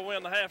we'll still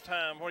win the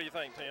halftime. What do you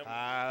think, Tim?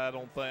 I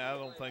don't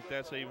think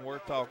that's even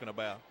worth talking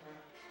about.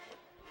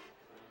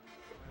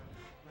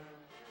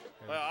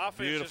 Well,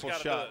 offense beautiful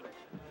just shot. Do it.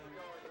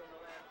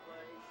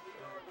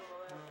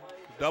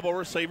 Double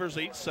receivers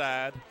each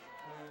side.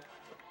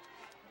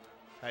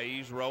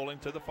 Hayes rolling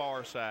to the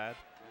far side.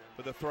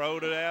 For the throw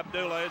to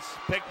Abdullah, it's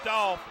picked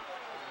off.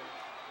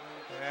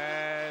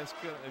 It's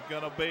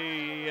going to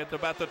be at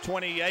about the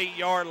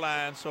 28-yard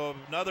line, so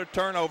another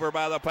turnover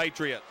by the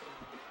Patriots.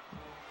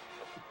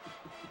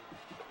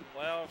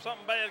 Well, if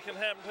something bad can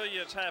happen to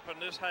you, it's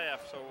happened this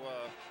half. So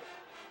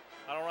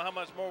I don't know how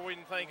much more we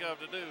can think of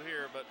to do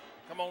here, but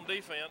come on,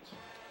 defense.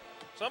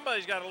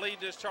 Somebody's got to lead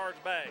this charge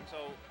back,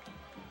 so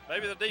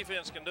maybe the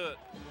defense can do it.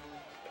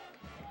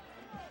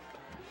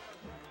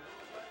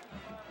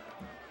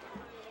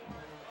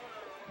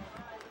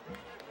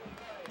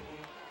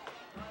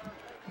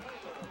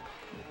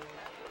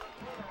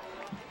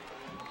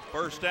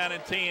 First down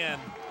and 10.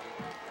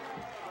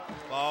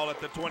 Ball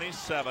at the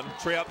 27.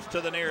 Trips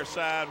to the near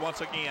side once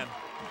again.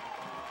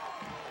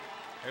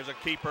 There's a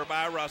keeper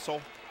by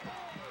Russell.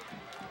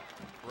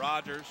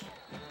 Rogers.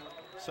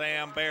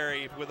 Sam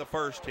Berry with the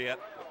first hit.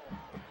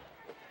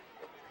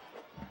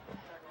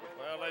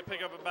 Well, they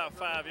pick up about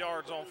 5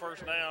 yards on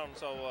first down,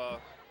 so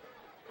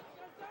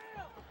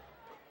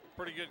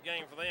pretty good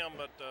game for them.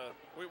 But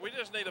we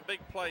just need a big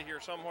play here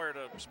somewhere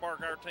to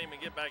spark our team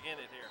and get back in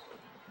it here.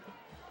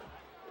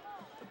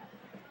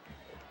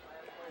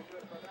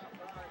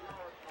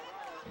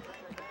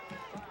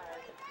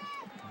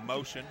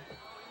 Motion.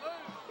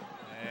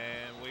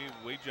 And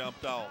we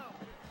jumped off.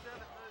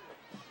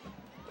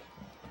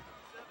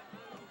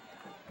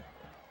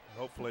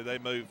 Hopefully they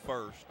move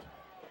first.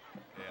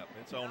 Yeah,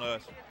 it's on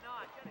us.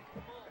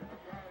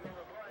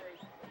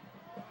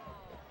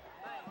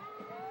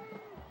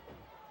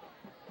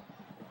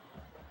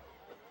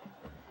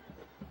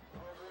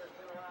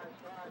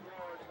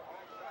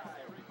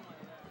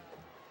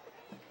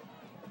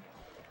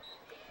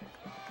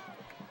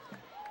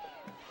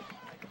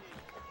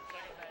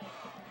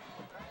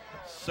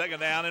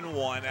 Second down and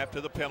 1 after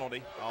the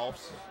penalty.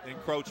 Off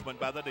encroachment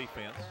by the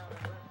defense.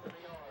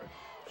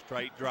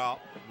 Straight drop,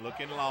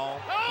 looking long.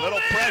 Little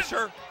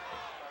pressure.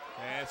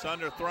 And it's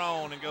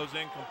underthrown and goes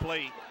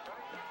incomplete.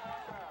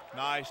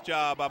 Nice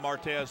job by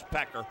Martez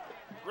Packer.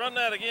 Run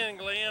that again,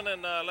 Glenn,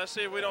 and let's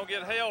see if we don't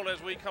get held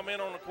as we come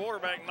in on the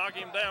quarterback and knock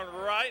him down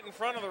right in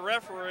front of the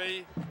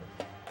referee.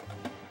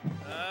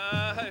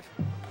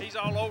 He's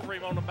all over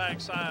him on the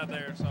backside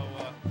there, so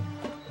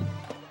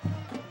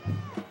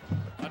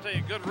I tell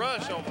you, good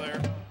rush over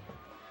there.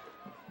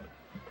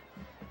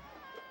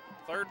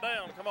 Third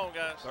down, come on,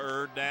 guys.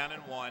 Third down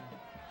and 1.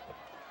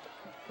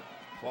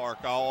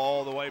 Clark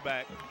all the way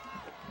back.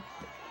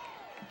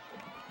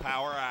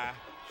 Power eye,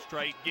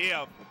 straight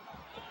give,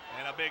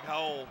 and a big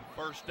hole.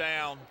 First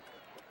down.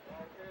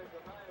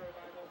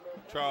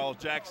 Charles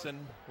Jackson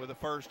with the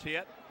first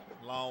hit,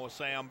 along with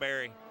Sam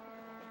Berry.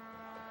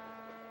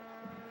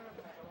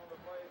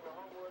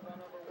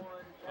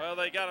 Well,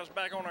 they got us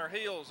back on our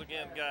heels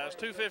again, guys.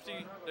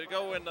 2:50 to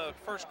go in the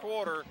first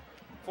quarter,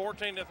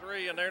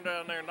 14-3, and they're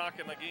down there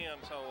knocking again.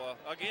 So,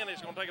 again,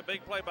 it's going to take a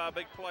big play by a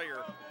big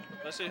player.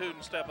 Let's see who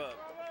can step up.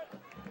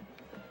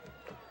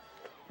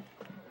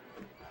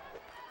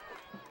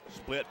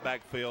 Split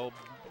backfield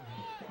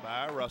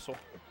by Russell.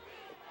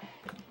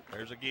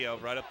 There's a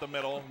give right up the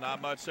middle.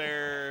 Not much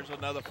there. There's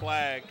another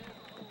flag.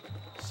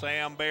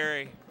 Sam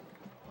Berry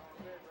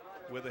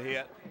with a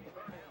hit.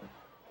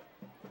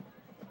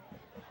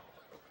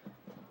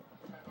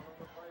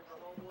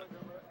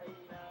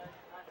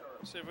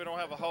 See if we don't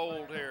have a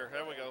hold here.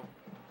 There we go.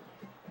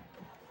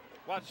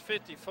 Watch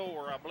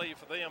 54, I believe,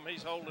 for them.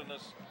 He's holding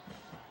us.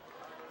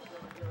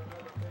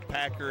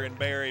 Packer and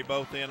Berry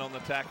both in on the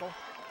tackle.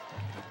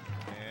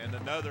 And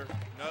another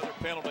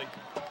penalty.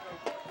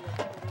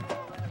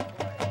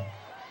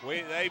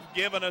 They've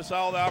given us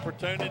all the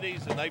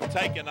opportunities, and they've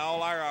taken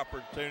all our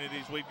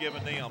opportunities we've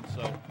given them.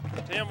 So,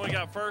 Tim, we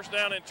got first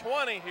down and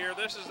 20 here.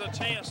 This is the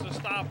chance to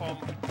stop them.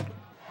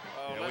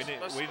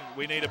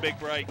 We need a big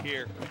break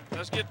here.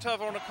 Let's get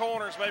tough on the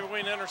corners. Maybe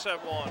we can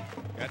intercept one.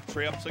 Got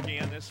trips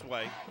again this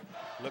way.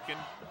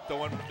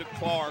 Throwing to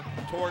Clark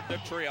toward the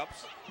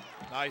trips.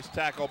 Nice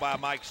tackle by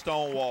Mike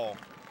Stonewall.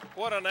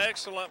 What an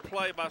excellent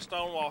play by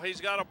Stonewall. He's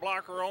got a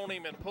blocker on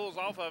him and pulls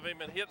off of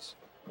him and hits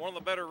one of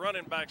the better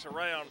running backs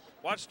around.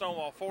 Watch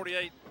Stonewall,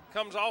 48,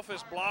 comes off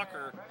his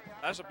blocker.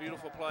 That's a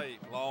beautiful play.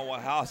 Along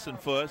with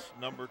Hassenfuss,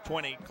 number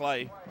 20,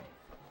 Clay.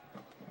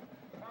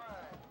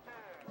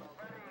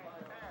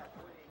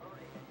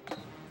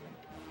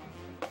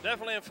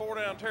 Definitely in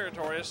 4-down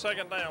territory. It's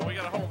second down. We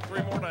got to hold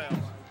 3 more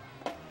downs.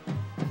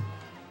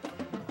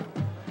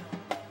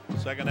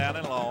 Second down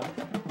and long.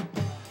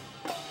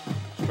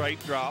 Straight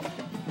drop.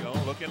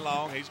 Looking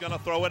long. He's going to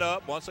throw it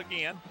up once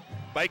again.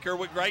 Baker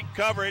with great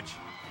coverage.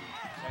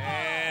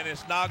 And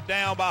it's knocked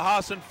down by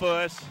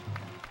Hassenfuss.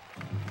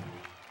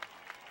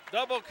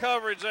 Double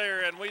coverage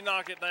there, and we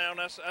knock it down.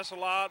 That's a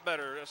lot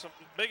better. That's a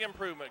big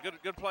improvement.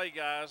 Good play,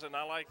 guys, and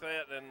I like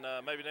that.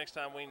 And maybe next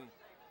time we can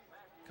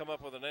come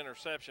up with an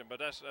interception. But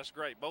that's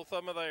great. Both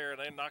of them are there, and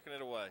they're knocking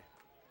it away.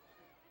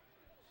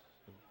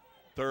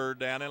 Third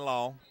down and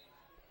long.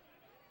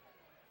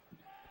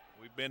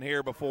 We've been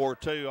here before,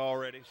 too,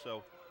 already,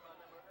 so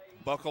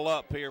buckle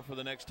up here for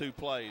the next 2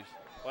 plays.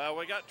 Well,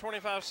 we got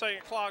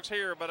 25-second clocks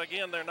here, but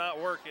again, they're not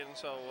working,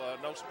 so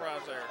no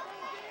surprise there.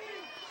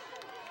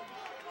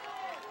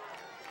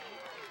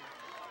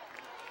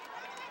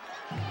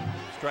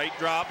 Straight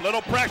drop,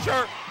 little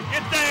pressure.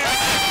 Get there.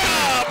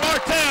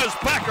 Martez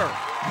Packer.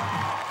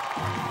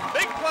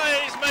 Big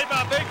plays made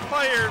by big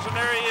players, and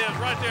there he is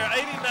right there,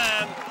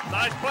 89.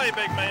 Nice play,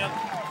 big man.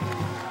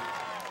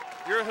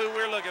 You're who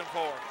we're looking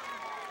for.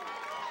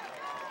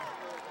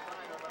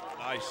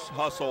 Nice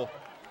hustle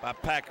by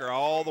Packer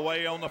all the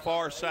way on the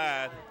far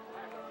side.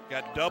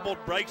 Got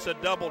breaks a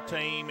double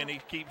team, and he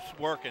keeps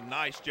working.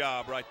 Nice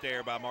job right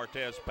there by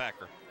Martez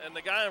Packer. And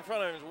the guy in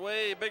front of him is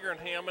way bigger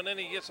than him, and then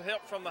he gets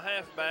help from the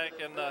halfback,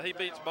 and he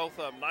beats both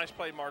of them. Nice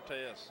play,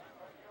 Martez.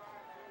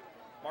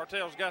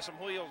 Martell's got some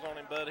wheels on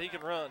him, bud. He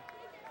can run.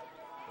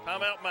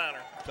 Timeout,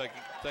 Minor. Take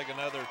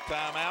another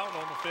timeout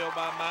on the field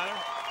by Minor.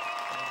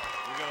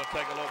 We're going to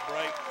take a little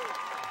break.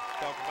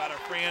 Talk about our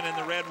friend in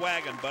the red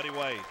wagon, Buddy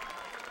Wade.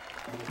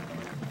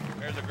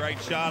 There's a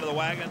great shot of the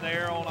wagon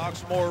there on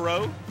Oxmoor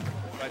Road,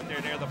 right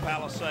there near the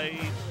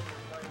Palisades.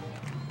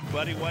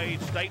 Buddy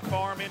Wade, State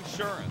Farm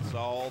Insurance.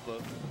 All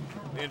the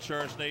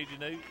insurance needs you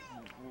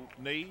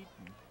need.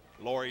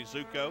 Lori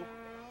Zuko.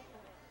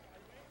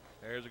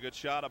 There's a good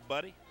shot of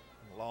Buddy.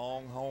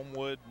 Long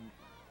Homewood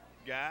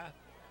guy.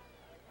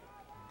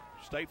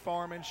 State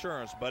Farm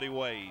Insurance, Buddy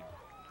Wade.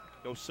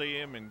 Go see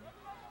him and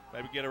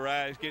maybe get a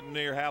ride. He's getting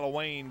near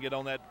Halloween. Get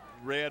on that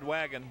red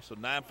wagon. So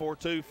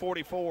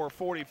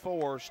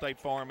 942-4444, State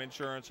Farm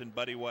Insurance and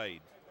Buddy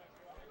Wade.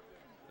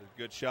 A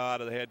good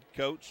shot of the head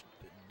coach,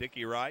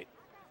 Dickie Wright,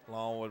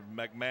 along with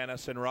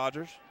McManus and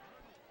Rogers.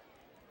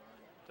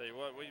 Tell you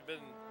what, we've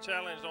been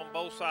challenged on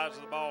both sides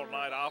of the ball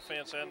tonight,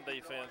 offense and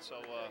defense.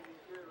 So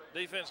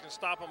defense can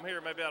stop them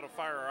here. Maybe that'll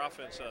fire our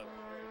offense up.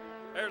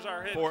 There's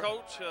our head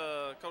coach,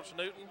 Coach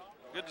Newton.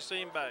 Good to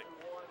see him back.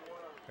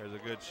 There's a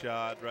good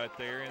shot right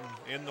there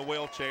in the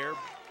wheelchair.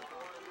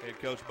 Head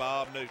coach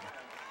Bob Newton.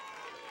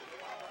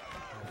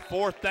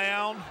 4th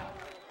down.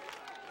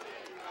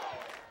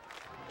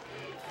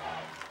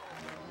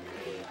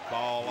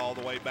 Ball all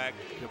the way back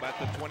to about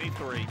the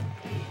 23.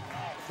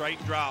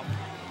 Straight drop.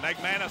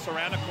 McManus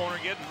around the corner.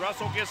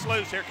 Russell gets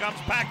loose. Here comes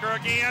Packer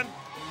again.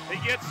 He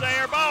gets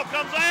there. Ball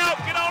comes out.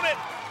 Get on it.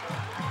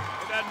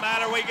 It doesn't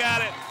matter. We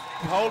got it.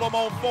 Hold them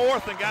on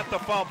 4th and got the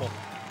fumble.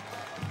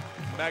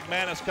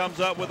 McManus comes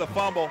up with a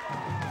fumble.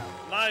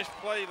 Nice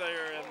play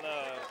there, and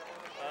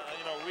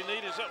we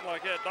needed something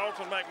like that.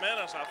 Dalton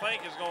McManus, I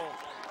think, is going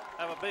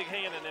to have a big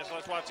hand in this.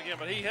 Let's watch again.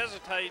 But he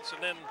hesitates,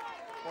 and then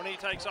when he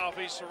takes off,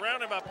 he's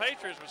surrounded by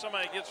Patriots, but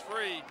somebody gets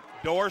free.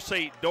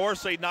 Dorsey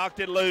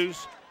knocked it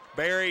loose.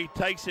 Barry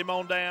takes him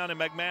on down, and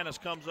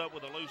McManus comes up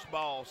with a loose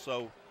ball.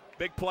 So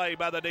big play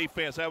by the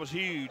defense. That was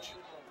huge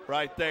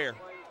right there.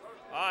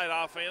 All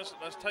right, offense,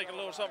 let's take a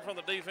little something from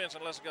the defense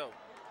and let's go.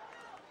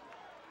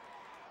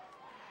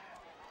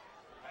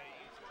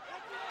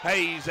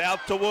 Hayes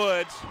out to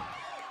Woods.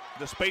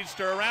 The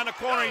speedster around the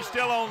corner. He's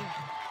still on,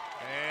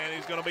 and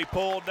he's going to be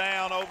pulled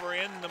down over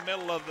in the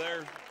middle of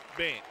their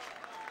bench.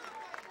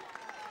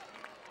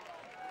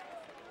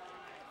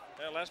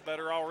 Well, that's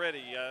better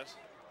already, guys.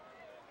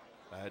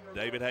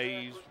 David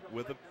Hayes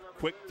with a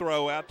quick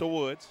throw out to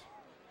Woods.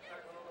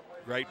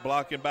 Great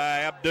blocking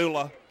by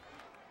Abdullah.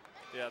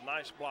 Yeah,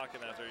 nice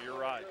blocking out there. You're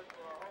right.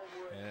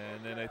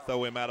 And then they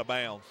throw him out of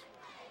bounds.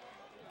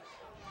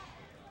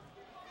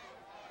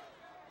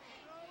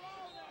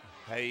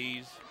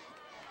 Hayes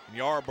and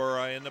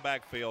Yarborough in the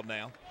backfield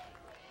now.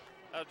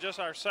 Just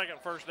our second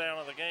first down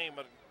of the game,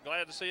 but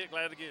glad to see it,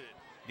 glad to get it.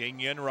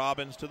 Gignon and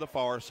Robbins to the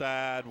far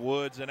side.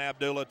 Woods and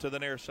Abdullah to the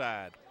near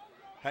side.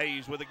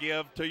 Hayes with a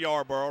give to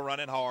Yarborough,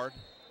 running hard.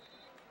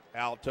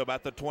 Out to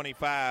about the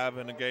 25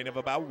 and a gain of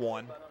about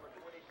 1.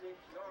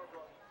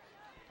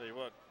 Tell you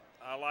what,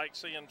 I like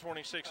seeing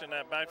 26 in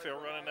that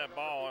backfield running that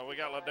ball. And we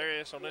got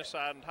Ladarius on this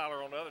side and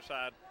Tyler on the other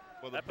side.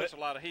 Well, that puts a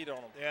lot of heat on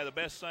them. Yeah, the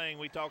best thing,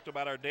 we talked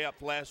about our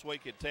depth last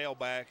week at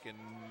tailback, and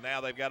now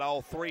they've got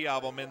all 3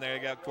 of them in there.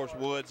 You got, of course,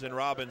 Woods and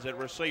Robbins at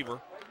receiver.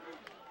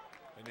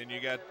 And then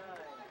you got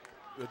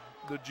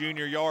the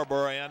junior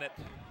Yarborough in at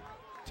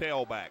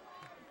tailback.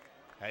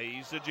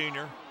 Hayes, the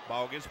junior.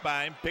 Ball gets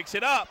by him, picks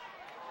it up.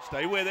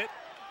 Stay with it.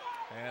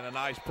 And a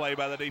nice play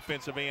by the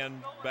defensive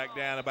end back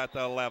down about the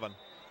 11.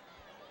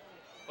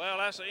 Well,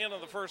 that's the end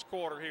of the first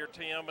quarter here,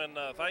 Tim, and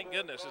thank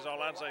goodness is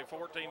all I'd say.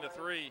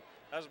 14-3.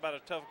 That's about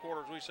as tough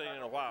quarter as we've seen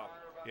in a while.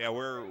 Yeah,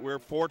 we're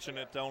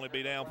fortunate to only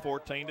be down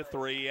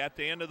 14-3 at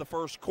the end of the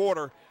first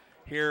quarter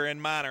here in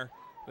Minor.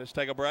 Let's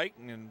take a break,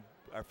 and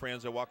our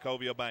friends at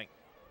Wachovia Bank.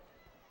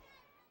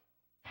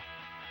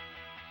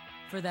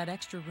 For that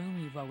extra room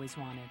you've always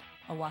wanted,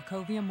 a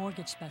Wachovia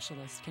mortgage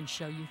specialist can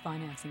show you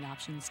financing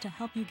options to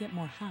help you get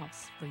more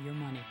house for your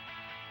money.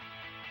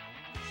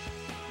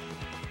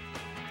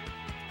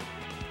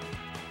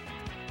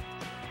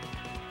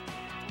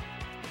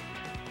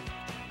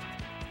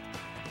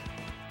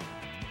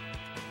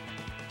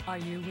 Are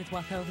you with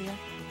Wachovia?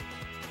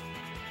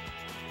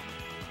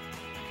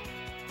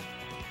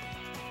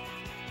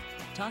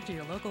 Talk to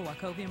your local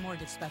Wachovia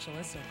mortgage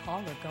specialist or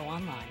call or go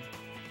online.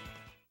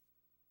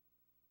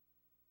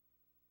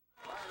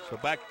 So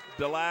back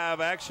to live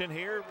action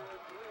here.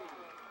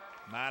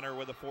 Minor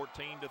with a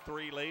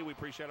 14-3 lead. We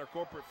appreciate our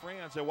corporate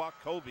friends at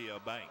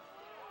Wachovia Bank.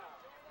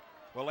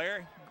 Well,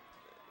 Larry,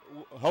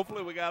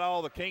 hopefully we got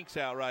all the kinks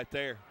out right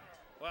there.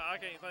 Well, I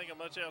can't think of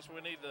much else we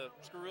need to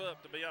screw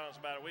up, to be honest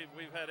about it.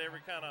 We've had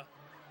every kind of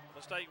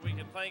mistake we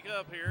can think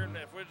of here, and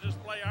if we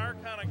just play our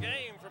kind of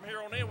game from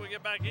here on in, we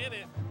get back in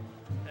it.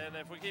 And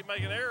if we keep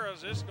making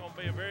errors, it's going to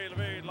be a very,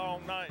 very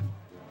long night.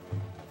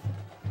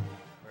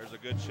 There's a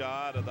good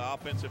shot of the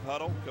offensive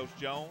huddle. Coach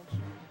Jones,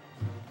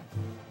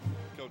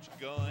 Coach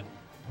Gunn.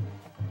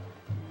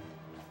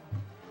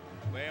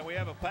 Man, we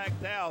have a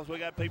packed house. We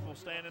got people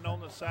standing on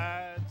the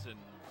sides, and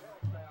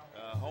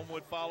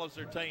Homewood follows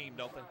their team,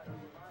 don't they?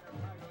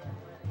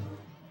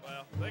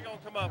 Well, they're going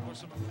to come up with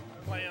some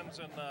plans,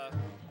 and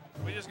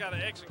we just got to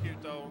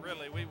execute, though,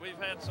 really. We've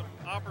had some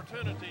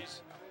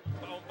opportunities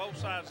on both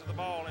sides of the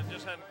ball and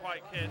just hadn't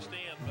quite cashed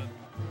in. But,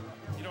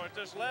 you know, at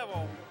this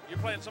level, you're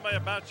playing somebody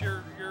about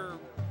your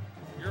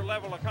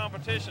level of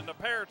competition. The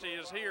parity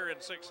is here in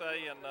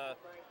 6A, and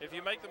if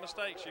you make the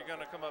mistakes, you're going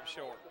to come up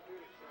short.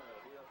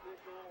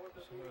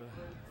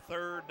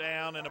 Third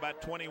down and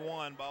about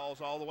 21.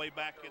 Ball's all the way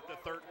back at the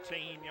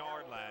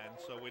 13-yard line,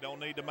 so we don't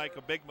need to make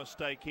a big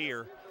mistake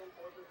here.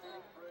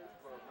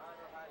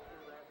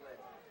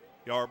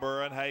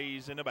 Yarborough and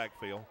Hayes in the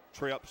backfield.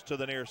 Trips to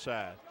the near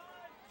side.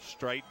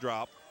 Straight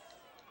drop.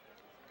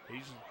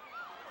 He's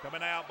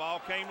coming out. Ball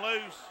came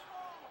loose.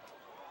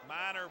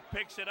 Miner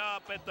picks it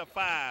up at the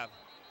 5.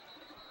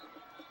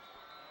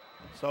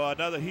 So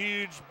another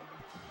huge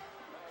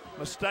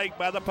mistake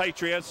by the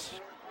Patriots.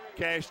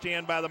 Cashed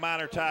in by the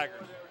Miner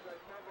Tigers.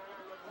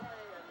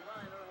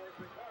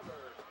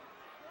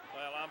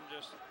 Well, I'm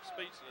just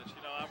speechless.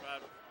 You know,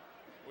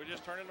 we're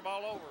just turning the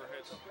ball over.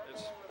 It's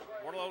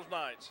one of those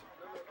nights.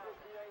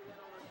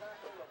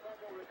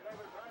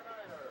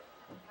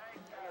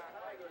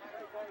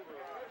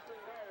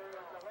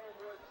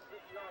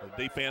 The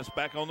defense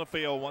back on the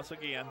field once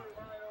again.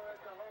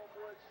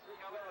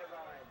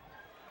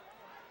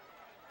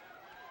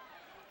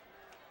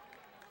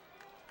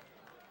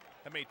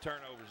 How many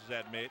turnovers is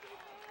that, Mitch?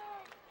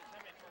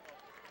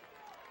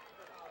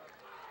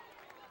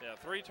 Yeah,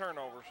 3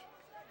 turnovers.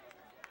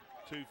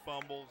 2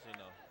 fumbles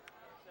and a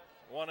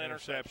 1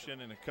 interception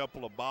and a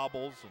couple of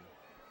bobbles and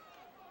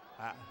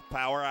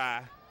power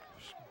eye.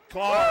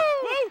 Clark.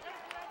 Woo!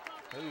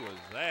 Who was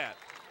that?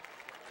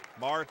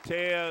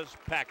 Martez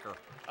Packer.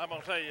 I'm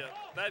going to tell you,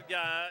 that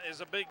guy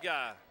is a big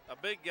guy. A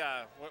big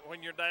guy.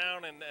 When you're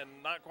down and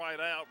not quite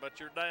out, but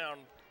you're down,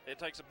 it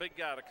takes a big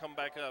guy to come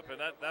back up.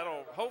 And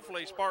that'll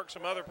hopefully spark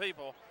some other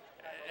people.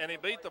 And he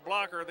beat the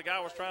blocker. The guy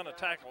was trying to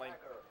tackle him.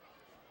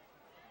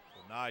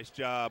 Nice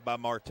job by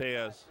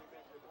Martez.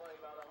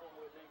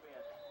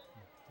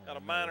 Got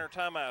a minor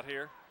timeout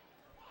here.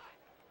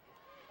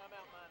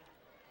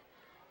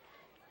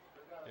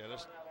 Yeah,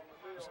 let's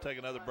take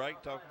another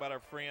break. Talk about our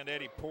friend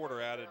Eddie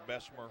Porter out in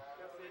Bessemer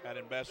at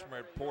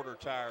Porter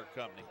Tire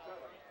Company.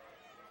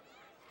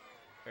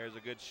 There's a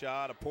good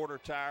shot of Porter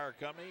Tire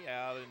Company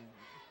out in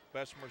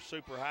Bessemer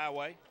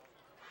Superhighway.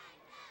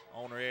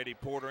 Owner Eddie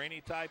Porter,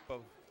 any type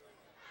of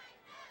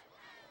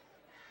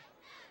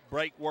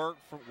brake work,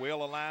 for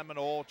wheel alignment,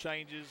 oil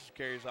changes,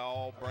 carries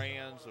all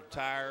brands of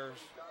tires,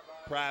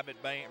 private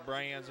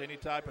brands, any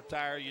type of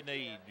tire you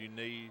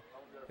need.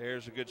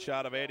 There's a good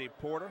shot of Eddie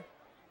Porter.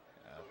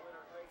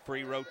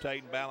 Free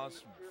rotating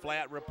balance,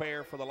 flat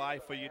repair for the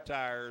life of your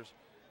tires.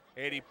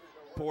 Eddie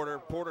Porter,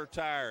 Porter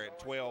Tire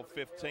at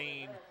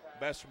 1215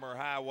 Bessemer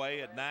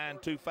Highway at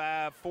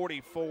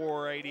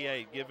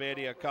 925-4488. Give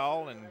Eddie a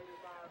call and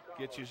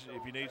get you,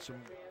 if you need some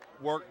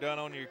work done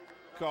on your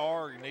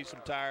car or you need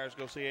some tires,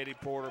 go see Eddie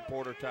Porter,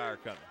 Porter Tire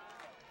Company.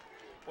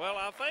 Well,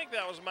 I think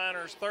that was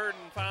Miner's third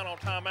and final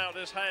timeout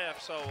this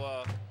half, so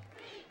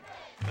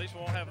at least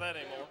we won't have that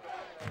anymore.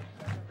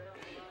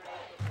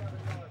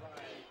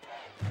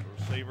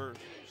 Receivers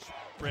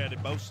spread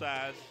at both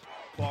sides.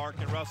 Clark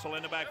and Russell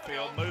in the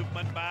backfield.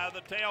 Movement by the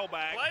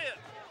tailback. Play it.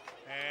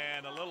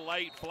 And a little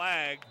late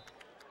flag.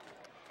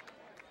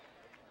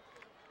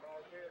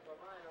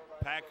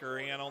 Packer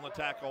in on the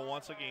tackle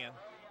once again.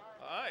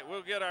 All right,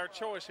 we'll get our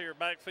choice here.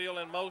 Backfield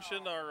in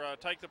motion or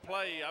take the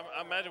play.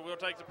 I imagine we'll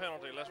take the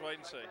penalty. Let's wait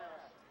and see.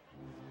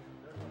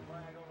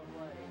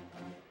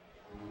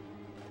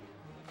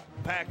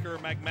 Packer,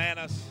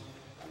 McManus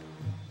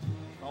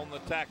on the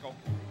tackle.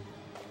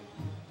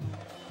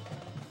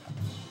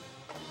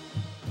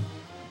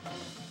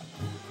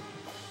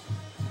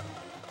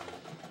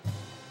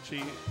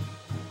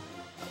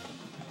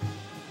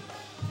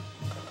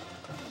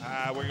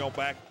 We're going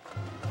back.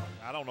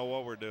 I don't know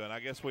what we're doing. I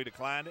guess we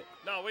declined it.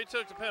 No, we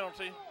took the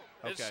penalty.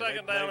 It's Okay,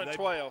 second down and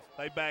 12.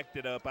 They backed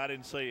it up. I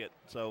didn't see it.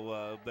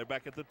 So they're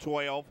back at the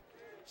 12.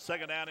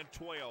 Second down and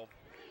 12.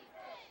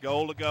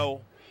 Goal to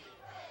go.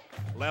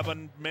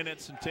 11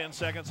 minutes and 10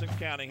 seconds and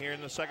counting here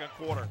in the second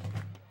quarter.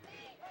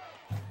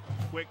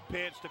 Quick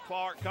pitch to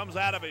Clark. Comes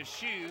out of his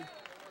shoe.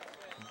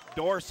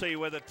 Dorsey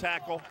with a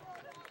tackle,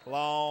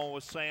 along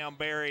with Sam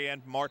Berry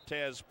and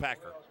Martez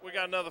Packer. We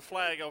got another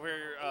flag over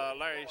here.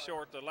 Larry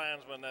Short, the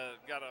linesman,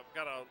 got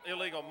an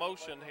illegal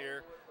motion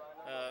here.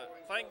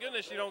 Thank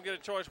goodness you don't get a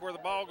choice where the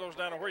ball goes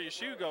down or where your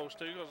shoe goes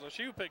to, because the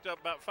shoe picked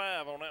up about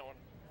 5 on that one.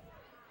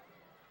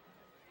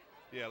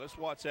 Yeah, let's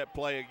watch that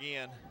play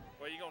again.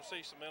 Well, you're going to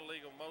see some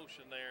illegal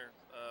motion there.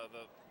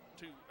 The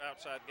 2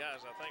 outside guys,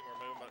 I think, were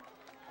moving.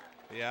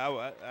 But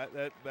yeah,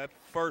 that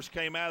first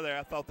came out of there.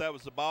 I thought that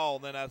was the ball,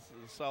 and then I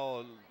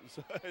saw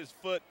his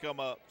foot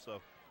come up.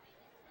 So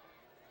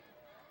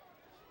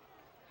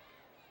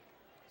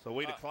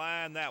we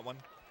decline that one,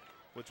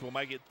 which will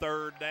make it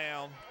third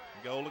down.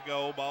 Goal to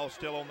go. Ball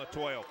still on the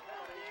 12.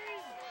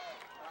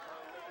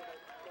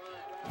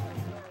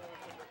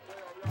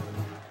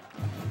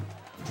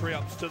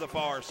 Trips to the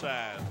far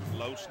side.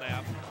 Low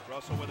snap.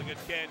 Russell with a good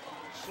catch.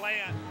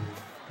 Slant.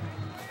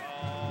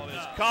 Ball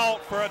is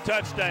caught for a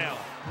touchdown.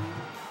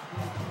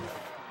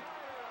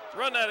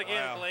 Run that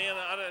again, Wow. Glenn.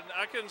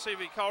 I couldn't see if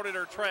he caught it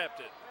or trapped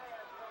it.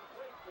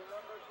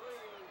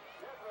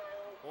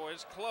 Boy,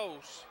 it's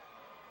close.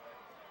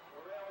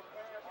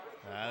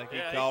 I think he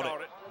Yeah, he caught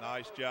caught it. it.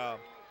 Nice job.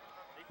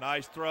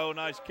 Nice throw,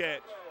 nice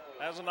catch.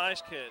 That was a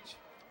nice catch.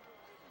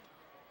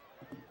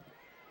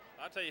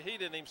 I tell you, he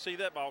didn't even see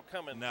that ball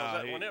coming.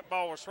 'Cause when that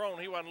ball was thrown,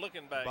 he wasn't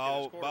looking back. at his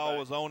Ball quarterback.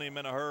 was on him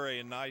in a hurry,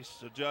 and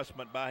nice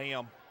adjustment by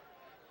him.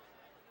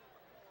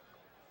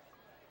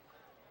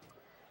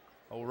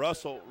 Oh,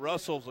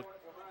 Russell's a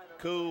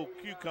cool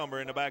cucumber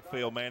in the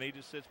backfield, man. He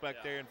just sits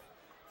back there and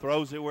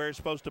throws it where it's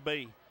supposed to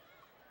be.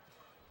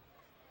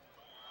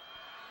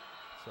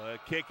 So the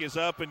kick is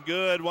up and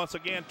good. Once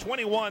again,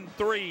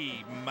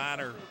 21-3.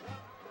 Minor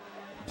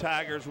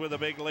Tigers with a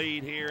big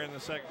lead here in the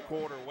second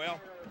quarter. Well,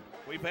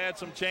 we've had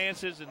some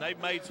chances, and they've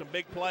made some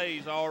big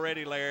plays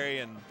already, Larry.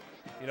 And,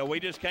 you know, we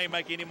just can't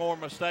make any more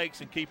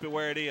mistakes and keep it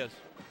where it is.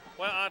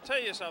 Well, I'll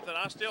tell you something.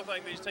 I still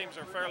think these teams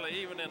are fairly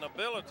even in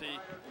ability.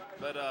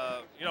 But,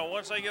 you know,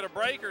 once they get a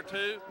break or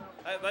two,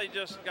 they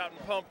just gotten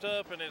pumped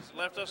up, and it's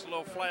left us a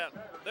little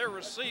flat. Their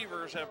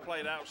receivers have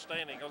played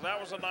outstanding because that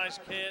was a nice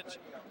catch.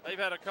 They've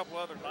had a couple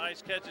other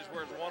nice catches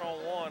where it's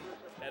one-on-one,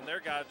 and their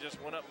guy just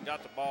went up and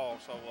got the ball.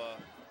 So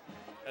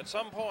at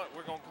some point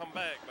we're going to come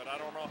back, but I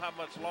don't know how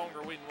much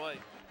longer we can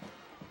wait.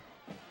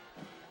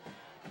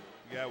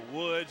 You got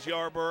Woods,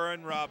 Yarborough,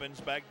 and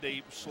Robbins back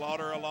deep.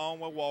 Slaughter along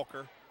with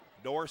Walker.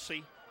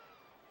 Dorsey.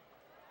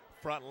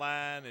 Front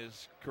line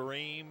is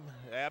Kareem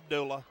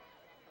Abdullah.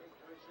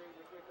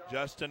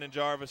 Justin and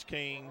Jarvis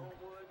King.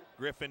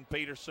 Griffin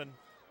Peterson.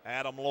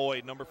 Adam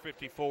Lloyd, number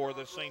 54,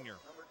 the senior.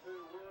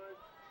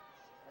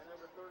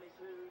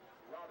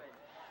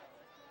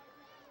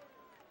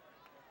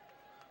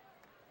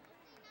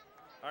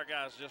 Our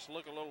guys just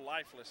look a little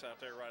lifeless out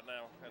there right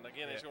now. And,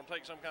 again, it's going to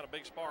take some kind of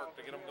big spark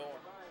to get them going.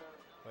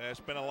 Well,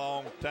 it's been a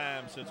long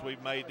time since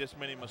we've made this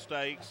many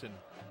mistakes, and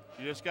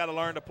you just got to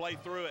learn to play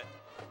through it.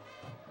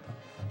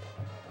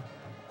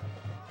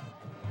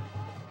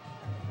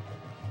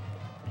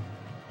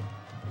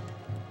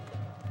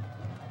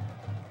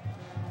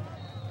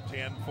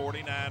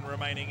 .49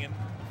 remaining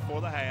for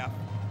the half.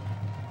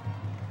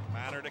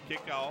 Minor to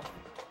kick off.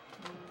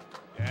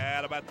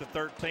 At about the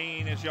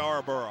 13 is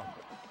Yarborough.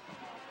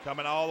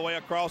 Coming all the way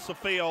across the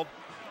field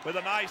with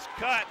a nice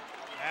cut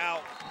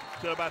out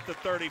to about the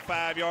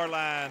 35-yard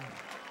line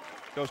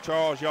goes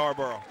Charles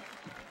Yarborough.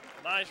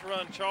 Nice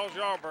run, Charles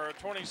Yarborough,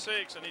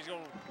 26, and he's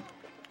going to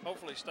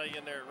hopefully stay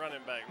in there at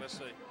running back. Let's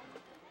see.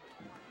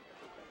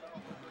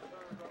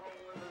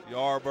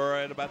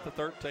 Yarborough at about the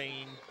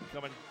 13,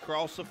 coming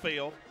across the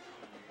field.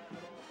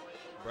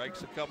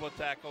 Breaks a couple of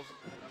tackles.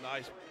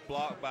 Nice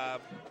block by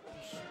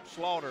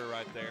Slaughter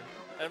right there.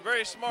 And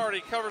very smart.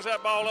 He covers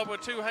that ball up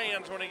with two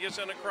hands when he gets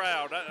in the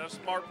crowd. That's a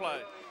smart play.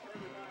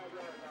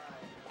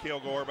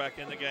 Kilgore back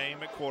in the game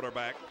at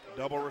quarterback.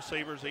 Double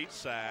receivers each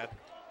side.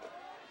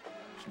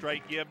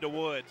 Straight give to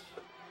Woods.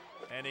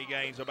 And he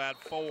gains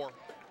about 4.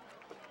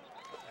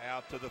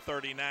 Out to the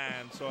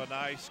 39. So a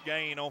nice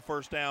gain on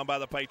first down by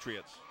the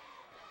Patriots.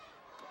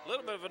 A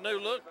little bit of a new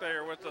look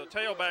there with the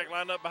tailback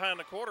lined up behind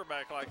the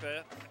quarterback like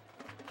that.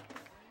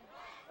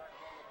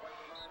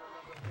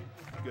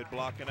 Good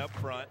blocking up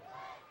front.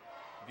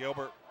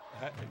 Gilbert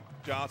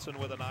Johnson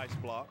with a nice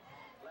block.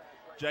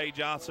 Jay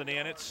Johnson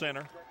in at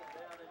center.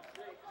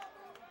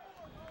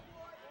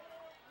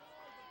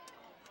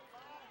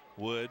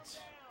 Woods.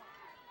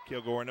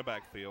 Kilgore in the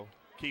backfield.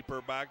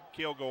 Keeper by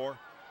Kilgore.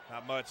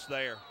 Not much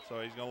there, so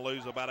he's going to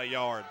lose about a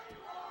yard.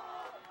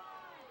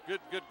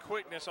 Good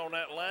quickness on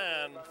that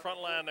line.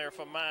 Front line there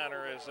for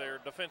Minor is their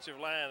defensive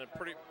line.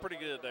 Pretty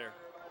good there.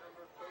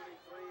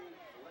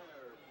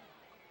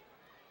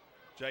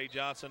 Jay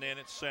Johnson in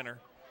at center.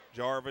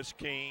 Jarvis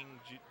King,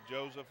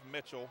 Joseph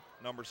Mitchell,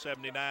 number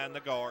 79, the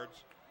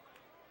guards.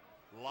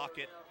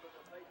 Lockett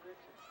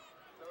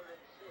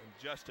and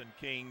Justin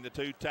King, the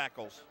two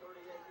tackles.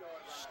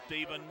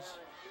 Stevens,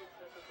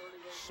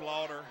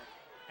 Slaughter,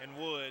 and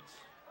Woods.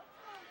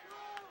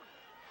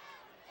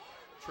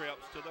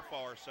 Trips to the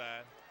far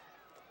side.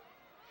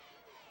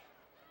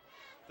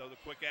 Throw the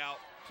quick out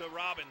to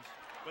Robbins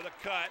with a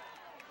cut.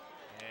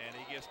 And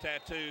he gets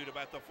tattooed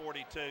about the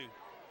 42.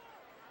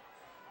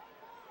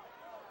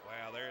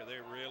 Wow,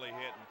 they're really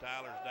hitting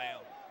Tyler's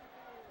down.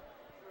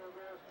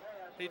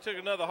 He took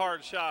another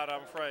hard shot,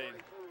 I'm afraid.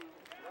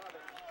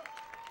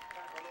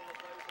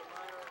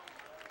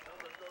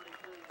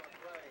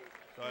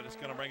 So it's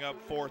going to bring up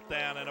fourth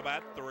down and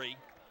about 3.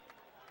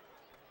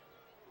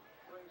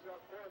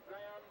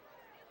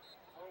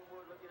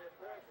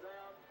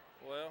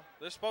 Well,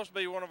 this is supposed to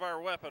be one of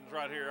our weapons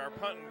right here, our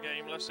punting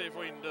game. Let's see if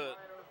we can do it.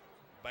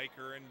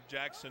 Baker and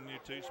Jackson, your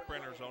two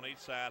sprinters on each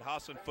side.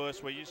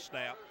 Hassenfuss with you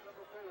snap.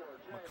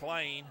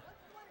 McLean,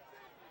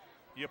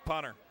 your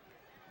punter,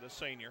 the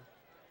senior.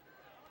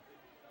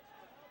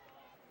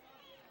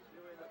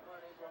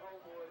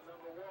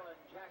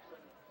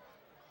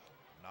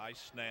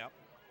 Nice snap.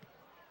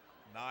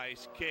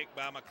 Nice kick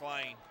by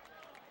McLean.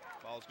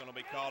 Ball's going to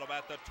be called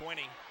about the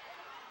 20.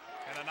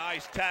 And a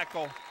nice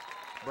tackle.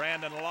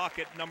 Brandon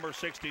Lockett, number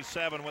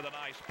 67, with a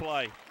nice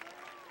play.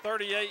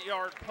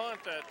 38-yard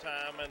punt that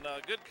time, and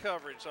good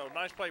coverage. So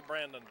nice play,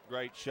 Brandon.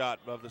 Great shot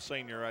of the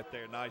senior right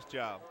there. Nice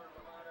job.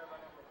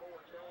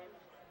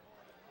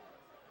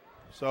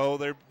 So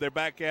they're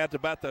back at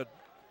about the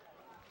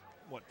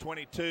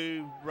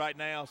 22 right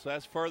now. So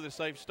that's furthest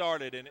they've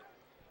started in it.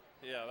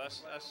 Yeah,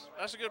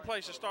 that's a good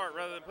place to start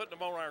rather than putting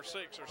them on our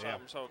 6 or something. Yeah.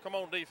 So come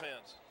on,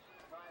 defense.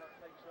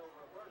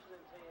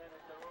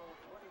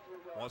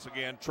 Once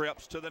again,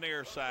 trips to the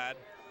near side.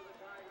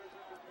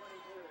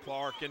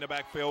 Clark in the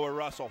backfield with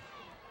Russell.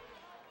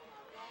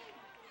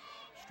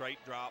 Straight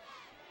drop.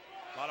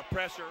 A lot of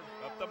pressure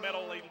up the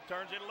middle. He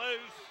turns it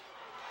loose.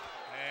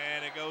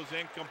 And it goes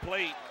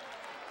incomplete.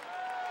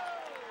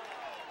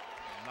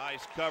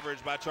 Nice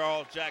coverage by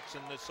Charles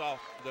Jackson,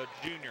 the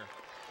junior.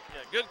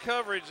 Yeah, good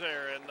coverage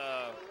there, and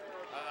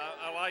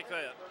I like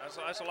that.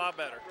 That's a lot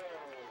better.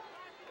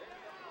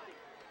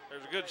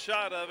 There's a good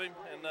shot of him,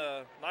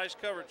 and nice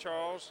coverage,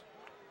 Charles.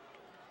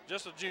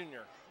 Just a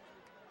junior.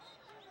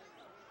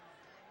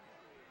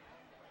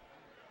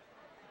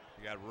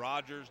 You got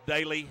Rogers,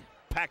 Daly,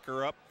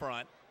 Packer up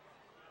front.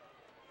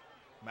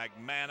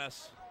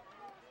 McManus,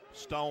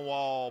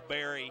 Stonewall,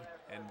 Berry,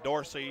 and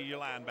Dorsey, your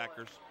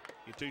linebackers.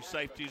 Your two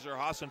safeties are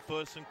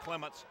Hassenfuss and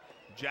Clements.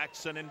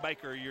 Jackson and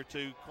Baker, your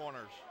two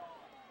corners.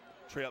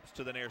 Trips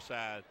to the near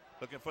side.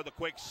 Looking for the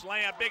quick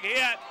slant. Big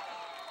hit.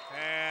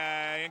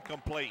 And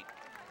incomplete.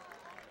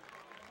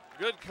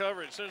 Good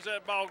coverage. As soon as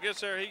that ball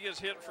gets there, he gets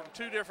hit from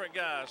 2 different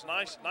guys.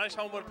 Nice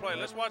Homewood play.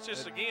 Let's watch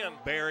this again.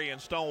 Berry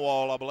and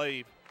Stonewall, I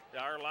believe.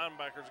 Yeah, our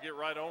linebackers get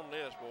right on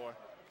this, boy.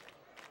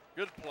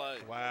 Good play.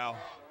 Wow.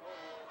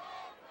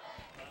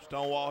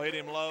 Stonewall hit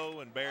him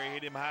low and Berry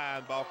hit him high,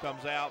 and the ball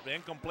comes out.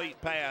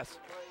 Incomplete pass.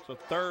 So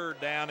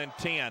 3rd down and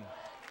 10.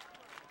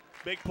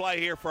 Big play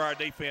here for our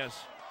defense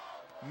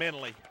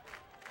mentally.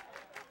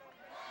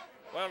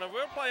 Well, if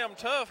we'll play them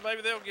tough,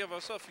 maybe they'll give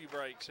us a few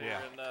breaks here,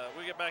 and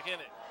we get back in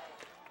it.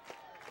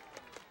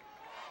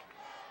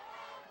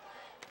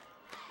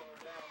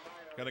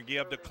 Going to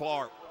give to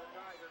Clark.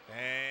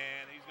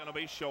 And he's going to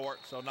be short,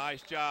 so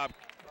nice job.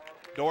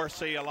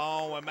 Dorsey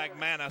along with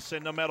McManus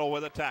in the middle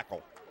with a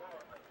tackle.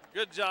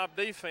 Good job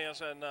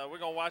defense, and we're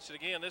going to watch it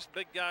again. This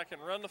big guy can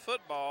run the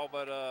football,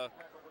 but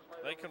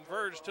they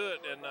converge to it,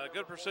 and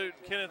good pursuit,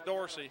 Kenneth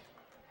Dorsey.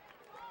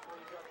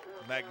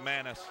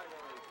 McManus.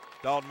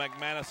 Dalton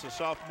McManus, the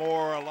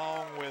sophomore,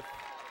 along with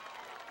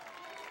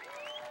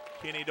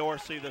Kenny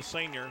Dorsey, the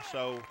senior.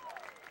 So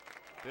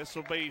this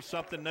will be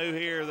something new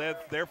here.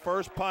 Their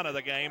first punt of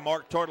the game.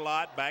 Mark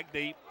Tortolot back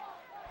deep.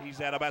 He's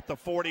at about the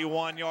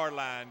 41-yard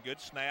line. Good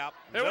snap.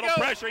 Here we Little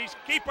go. pressure. He's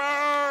keeper.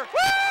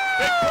 Woo!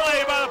 Big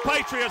play by the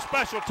Patriots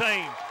special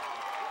team.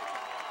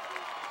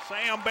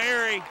 Sam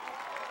Berry,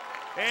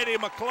 Eddie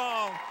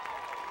McClung.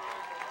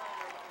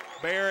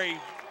 Berry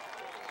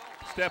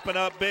stepping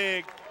up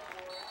big.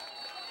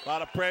 A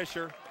lot of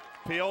pressure.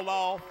 Peeled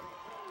off.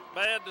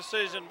 Bad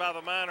decision by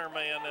the minor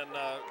man, and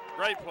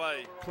great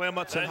play.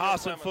 Clements and Daniel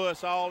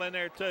Hassenfuss all in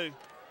there too.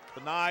 A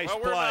nice well,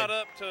 play. we're not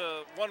up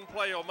to one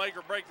play will make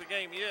or break the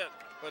game yet,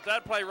 but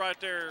that play right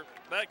there,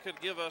 that could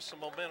give us some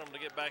momentum to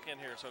get back in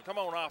here. So come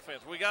on,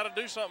 offense. We got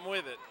to do something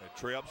with it. It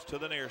trips to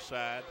the near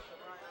side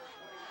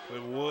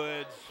with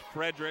Woods,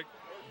 Frederick,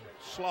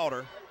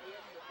 Slaughter.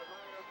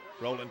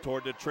 Rolling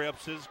toward the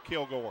trips is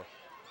Kilgore.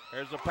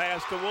 There's a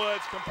pass to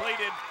Woods,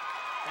 completed,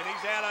 and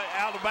he's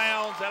out of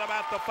bounds at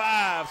about the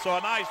 5. So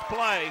a nice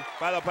play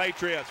by the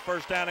Patriots.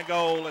 First down and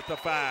goal at the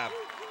 5.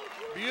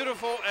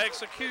 Beautiful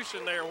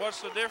execution there.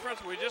 What's the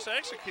difference? We just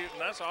executing,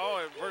 that's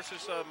all,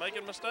 versus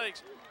making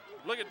mistakes.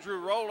 Look at Drew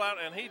roll out,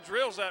 and he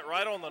drills that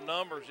right on the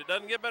numbers. It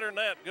doesn't get better than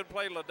that. Good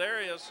play.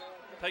 Ladarius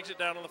takes it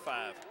down to the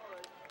 5.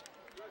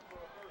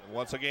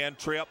 Once again,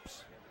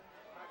 trips.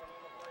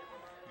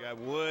 You got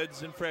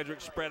Woods and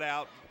Frederick spread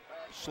out.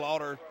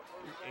 Slaughter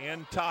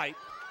in tight,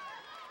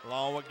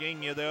 along with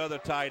Gigna, the other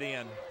tight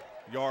end.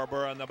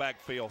 Yarborough in the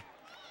backfield.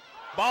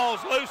 Ball's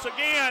loose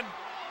again.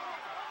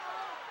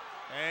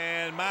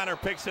 And Minor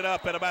picks it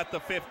up at about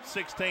the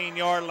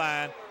 16-yard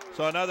line.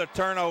 So another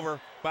turnover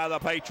by the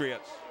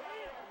Patriots.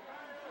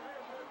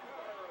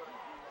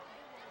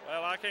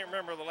 Well, I can't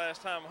remember the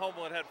last time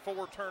Homewood had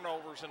 4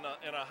 turnovers in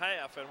a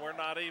half, and we're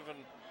not even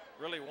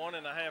really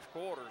 1.5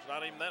 quarters,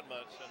 not even that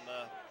much.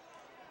 And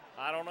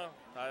I don't know.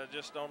 I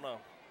just don't know.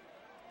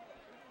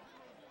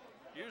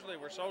 Usually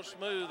we're so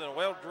smooth and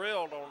well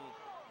drilled on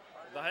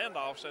the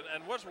handoffs,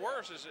 and what's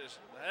worse is it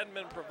hadn't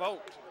been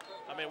provoked.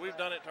 I mean, we've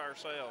done it to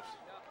ourselves.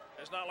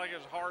 It's not like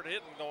it's hard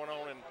hitting going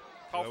on and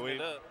coughing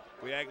it up.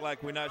 We act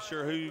like we're not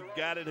sure who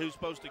got it, who's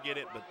supposed to get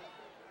it, but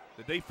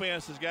the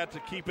defense has got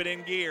to keep it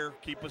in gear,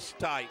 keep us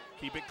tight,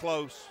 keep it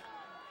close.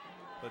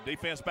 The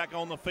defense back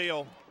on the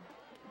field.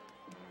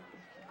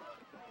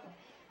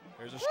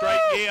 There's a straight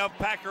give.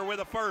 Packer with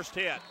a first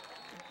hit.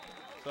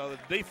 So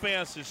the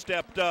defense has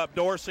stepped up.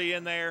 Dorsey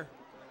in there.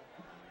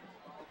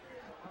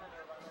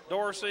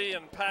 Dorsey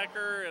and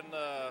Packer, and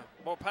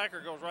Packer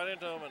goes right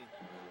into him, and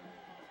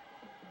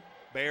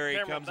Barry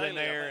Cameron comes in Daly,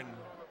 there,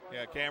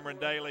 and Cameron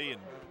Daly,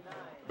 and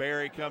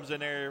Barry comes in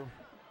there,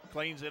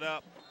 cleans it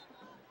up.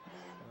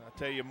 I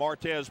tell you,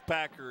 Martez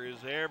Packer is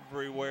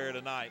everywhere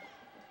tonight.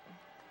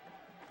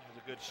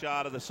 There's a good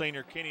shot of the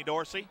senior Kenny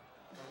Dorsey.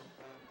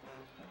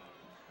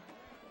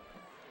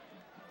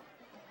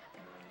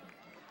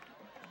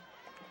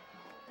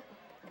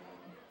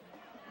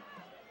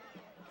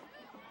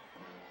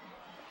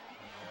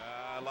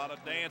 A lot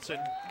of dancing.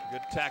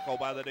 Good tackle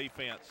by the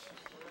defense.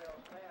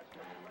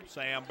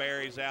 Sam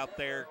Barry's out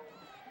there.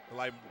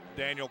 Like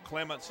Daniel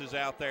Clements is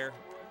out there.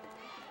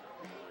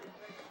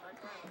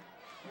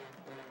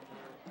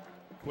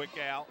 Quick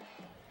out.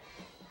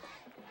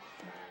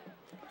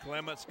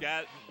 Clements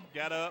got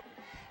up.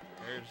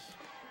 There's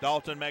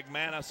Dalton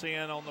McManus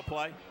in on the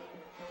play.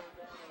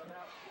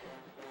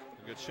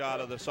 A good shot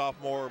of the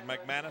sophomore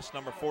McManus,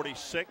 number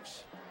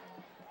 46.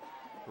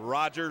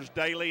 Rogers,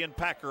 Daly, and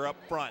Packer up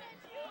front.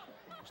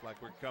 Looks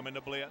like we're coming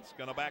to blitz.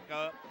 Going to back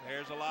up.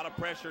 There's a lot of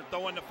pressure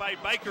throwing the fade.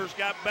 Baker's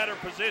got better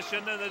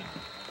position than the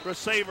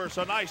receiver,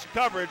 so nice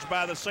coverage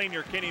by the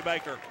senior Kenny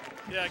Baker.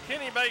 Yeah,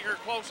 Kenny Baker,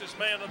 closest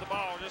man to the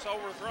ball, just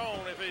overthrown.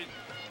 If he'd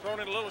thrown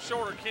it a little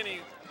shorter,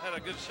 Kenny had a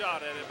good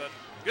shot at it, but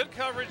good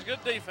coverage,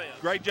 good defense.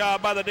 Great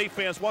job by the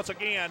defense once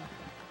again.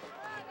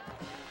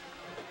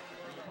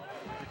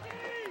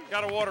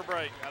 Got a water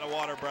break. Got a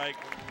water break.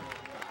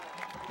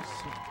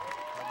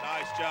 A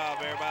nice job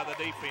there by the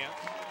defense.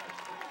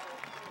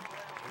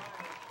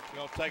 We're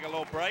going to take a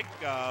little break.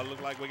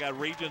 Look like we got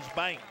Regions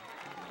Bank.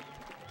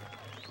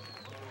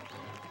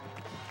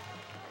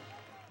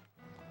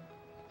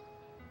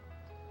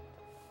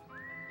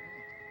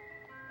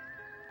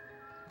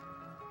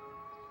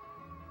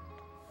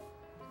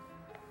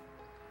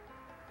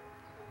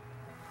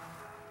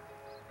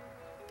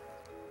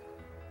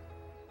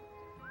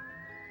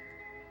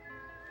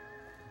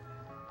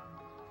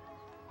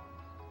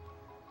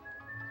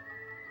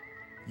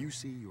 You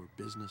see your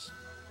business,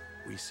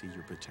 we see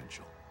your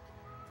potential.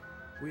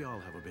 We all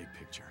have a big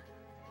picture.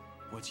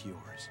 What's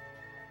yours?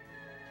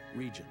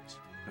 Regions,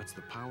 that's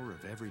the power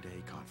of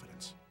everyday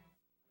confidence.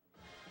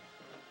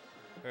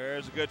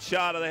 There's a good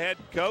shot of the head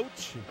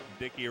coach,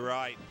 Dickie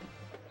Wright.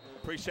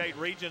 Appreciate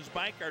Regions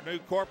Bank, our new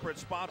corporate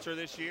sponsor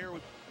this year. We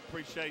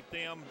appreciate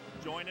them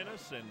joining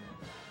us and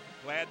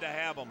glad to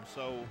have them.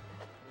 So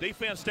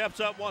defense steps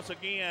up once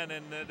again,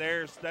 and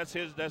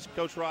that's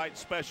Coach Wright's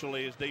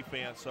specialty is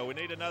defense. So we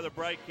need another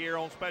break here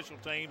on special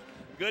teams.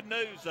 Good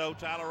news, though,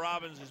 Tyler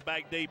Robbins is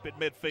back deep at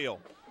midfield.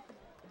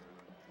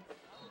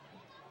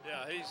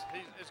 Yeah,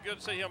 it's good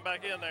to see him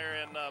back in there,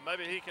 and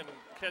maybe he can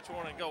catch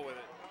one and go with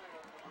it.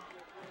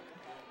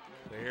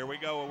 So here we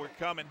go. We're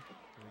coming.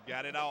 We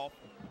got it off.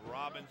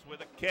 Robbins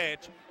with a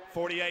catch,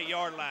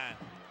 48-yard line.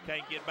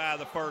 Can't get by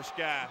the first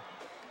guy.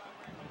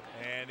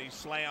 And he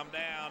slammed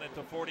down at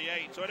the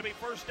 48. So it'll be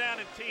first down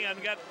and 10.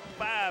 We got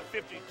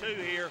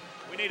 5:52 here.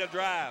 We need a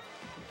drive.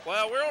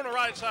 Well, we're on the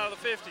right side of the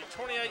 50.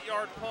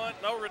 28-yard punt,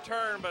 no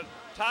return. But,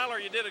 Tyler,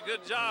 you did a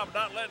good job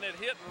not letting it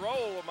hit and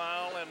roll a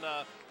mile. And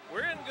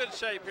we're in good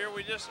shape here.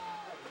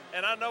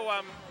 And I know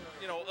I'm,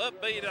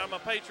 upbeat. I'm a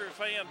Patriot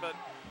fan, but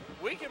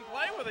we can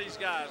play with these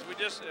guys. We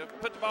just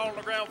put the ball on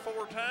the ground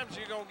 4 times,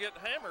 you're going to get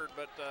hammered.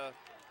 But,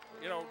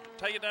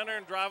 take it down there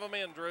and drive them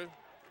in, Drew.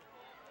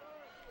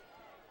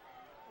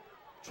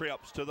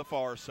 Trips to the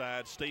far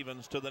side.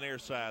 Stevens to the near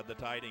side, the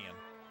tight end.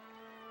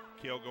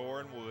 Kilgore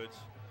and Woods.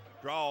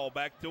 Draw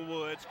back to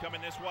Woods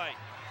coming this way.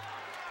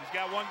 He's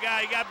got one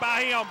guy. He got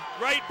by him.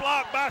 Great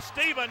block by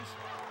Stevens.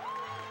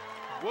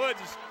 Woods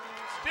is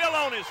still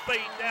on his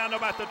feet down to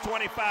about the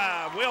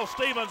 25. Will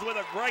Stevens with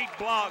a great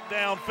block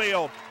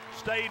downfield.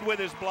 Stayed with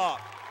his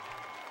block.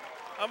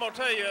 I'm going to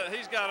tell you,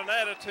 he's got an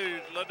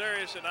attitude,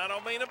 Ladarius, and I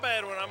don't mean a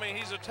bad one. I mean,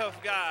 he's a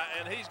tough guy,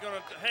 and he's going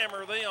to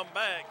hammer them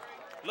back.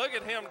 Look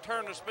at him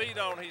turn the speed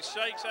on. He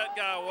shakes that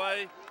guy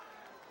away,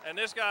 and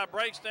this guy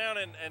breaks down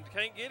and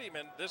can't get him.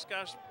 And this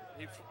guy,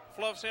 he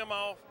fluffs him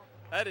off.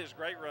 That is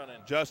great running.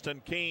 Justin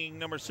King,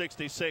 number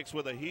 66,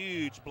 with a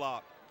huge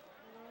block.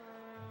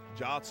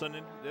 Johnson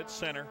at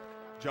center.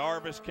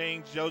 Jarvis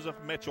King,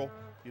 Joseph Mitchell,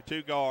 your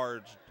 2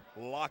 guards.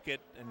 Lockett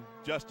and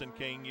Justin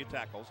King, your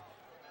tackles.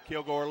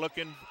 Kilgore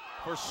looking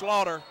for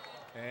Slaughter,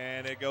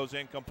 and it goes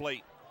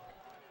incomplete.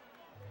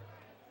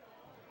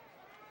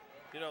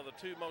 The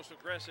 2 most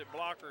aggressive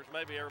blockers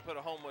maybe ever put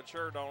a Homewood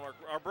shirt on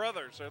are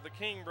brothers. They're the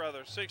King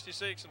brothers,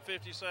 66 and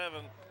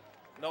 57.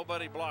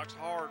 Nobody blocks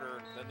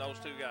harder than those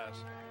 2 guys.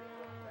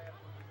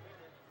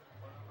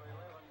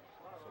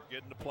 So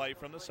getting the play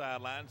from the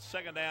sideline.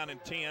 Second down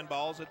and 10.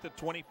 Balls at the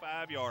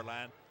 25-yard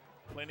line.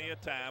 Plenty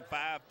of time.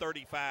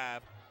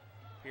 5:35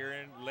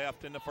 here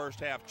left in the first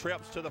half.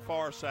 Trips to the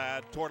far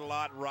side.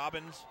 Tortolot,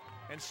 Robbins,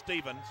 and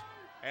Stevens.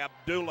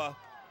 Abdullah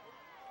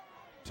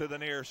to the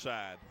near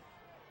side.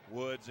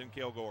 Woods and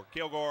Kilgore.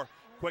 Kilgore,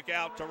 quick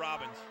out to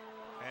Robbins.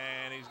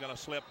 And he's going to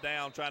slip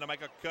down, trying to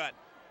make a cut.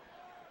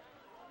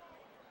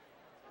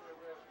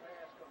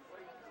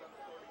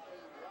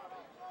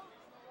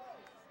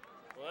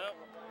 Well,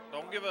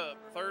 don't give up.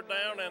 Third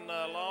down and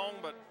long,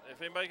 but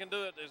if anybody can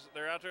do it,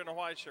 they're out there in a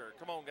white shirt.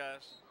 Come on,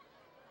 guys.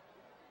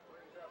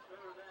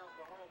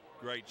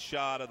 Great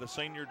shot of the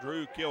senior,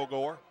 Drew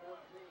Kilgore.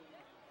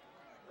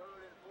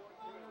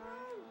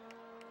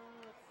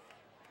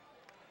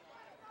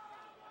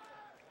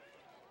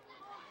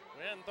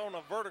 We hadn't thrown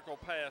a vertical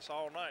pass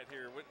all night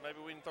here. Maybe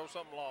we can throw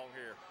something long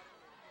here.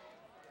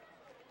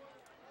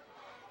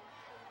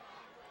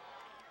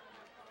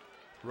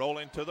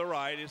 Rolling to the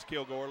right is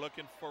Kilgore,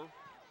 looking for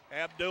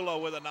Abdullah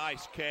with a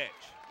nice catch.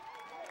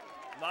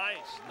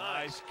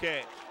 Nice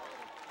catch.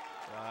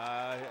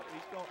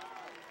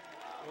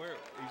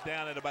 He's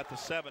down at about the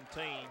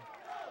 17.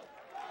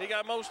 He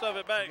got most of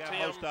it back, Tim.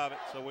 Most of it,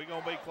 so we're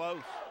going to be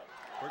close.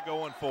 We're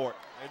going for it.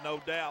 There's no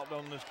doubt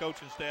on this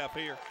coaching staff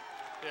here.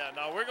 Yeah,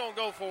 no, we're going to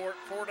go for it.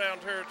 4 down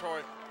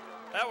territory.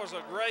 That was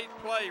a great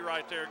play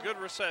right there. Good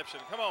reception.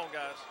 Come on,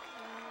 guys.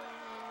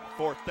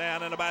 4th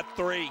down and about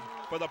 3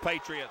 for the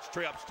Patriots.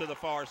 Trips to the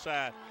far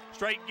side.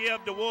 Straight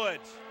give to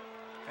Woods.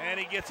 And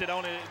he gets it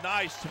on a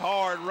nice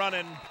hard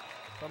running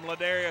from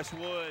Ladarius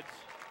Woods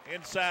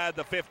inside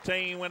the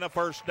 15 with a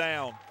 1st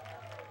down.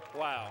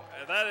 Wow,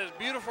 and that is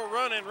beautiful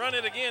running. Run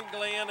it again,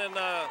 Glenn, and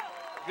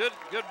good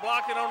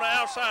blocking on the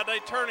outside. They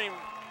turn him.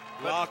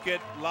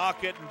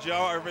 Lockett and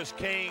Jarvis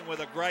King with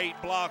a great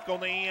block on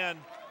the end.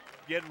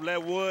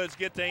 Let Woods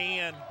get the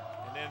end,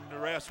 and then the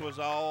rest was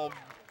all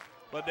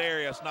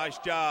Ladarius. Nice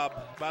job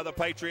by the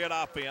Patriot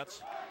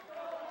offense.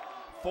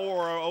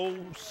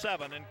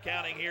 4:07 and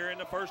counting here in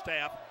the first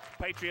half.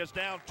 Patriots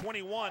down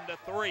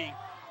 21-3,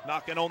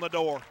 knocking on the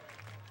door.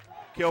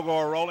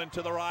 Kilgore rolling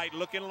to the right,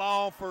 looking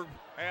long for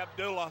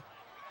Abdullah,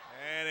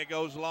 and it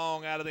goes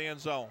long out of the end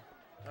zone.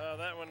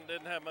 That one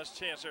didn't have much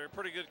chance there.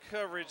 Pretty good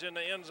coverage in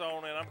the end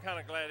zone, and I'm kind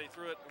of glad he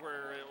threw it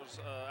where it was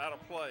out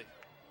of play.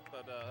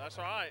 But that's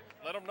all right.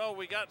 Let them know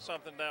we got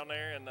something down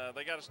there, and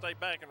they got to stay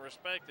back and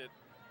respect it.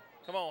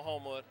 Come on,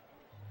 Homewood.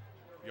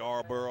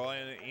 Yarborough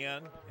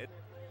in at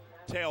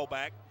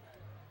tailback.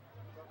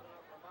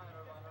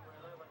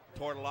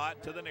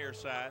 Tortolot to the near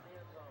side.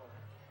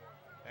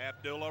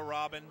 Abdullah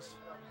Robbins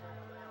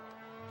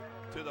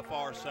to the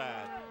far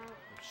side.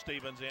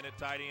 Stevens in at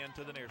tight end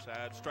to the near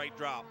side. Straight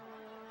drop.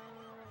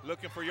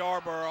 Looking for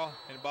Yarborough,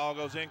 and the ball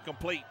goes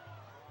incomplete.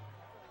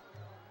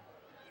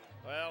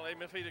 Well,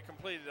 even if he'd have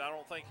completed, I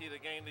don't think he'd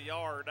have gained a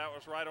yard. That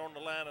was right on the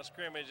line of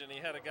scrimmage, and he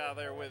had a guy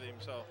there with him.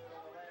 So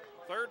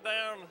 3rd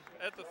down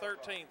at the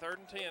 13, 3rd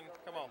and 10.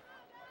 Come on.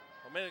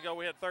 A minute ago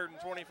we had 3rd and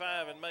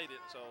 25 and made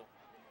it, so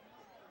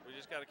we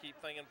just got to keep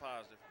thinking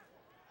positive.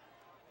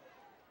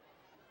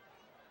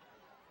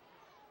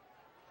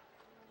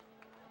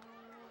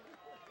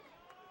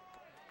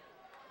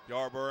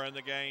 Yarborough in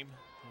the game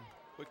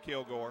with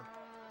Kilgore.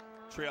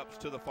 Trips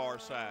to the far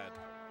side.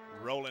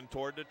 Rolling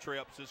toward the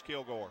trips is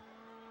Kilgore.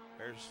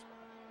 There's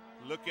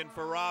looking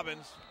for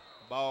Robbins.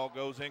 Ball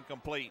goes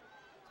incomplete.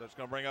 So it's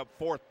going to bring up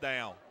 4th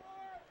down.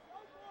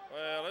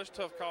 Well, it's a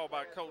tough call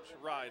by Coach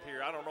Wright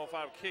here. I don't know if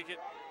I would kick it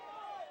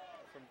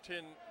from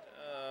 10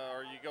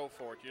 or you go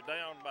for it. You're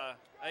down by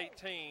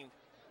 18.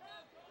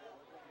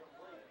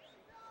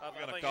 I'm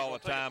going to call a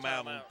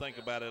timeout and think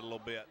about it a little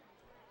bit.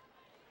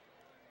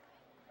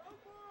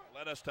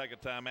 Let us take a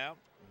timeout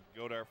and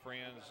go to our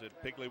friends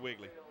at Piggly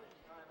Wiggly.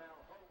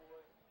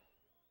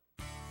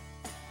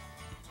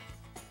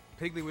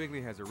 Piggly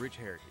Wiggly has a rich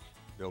heritage.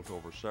 Built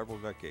over several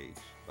decades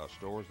by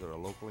stores that are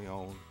locally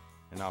owned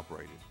and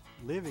operated.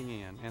 Living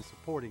in and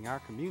supporting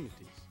our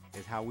communities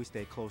is how we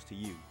stay close to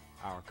you,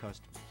 our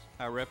customers.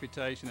 Our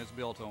reputation is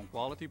built on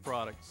quality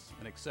products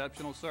and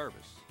exceptional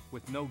service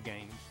with no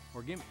games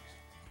or gimmicks.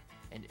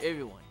 And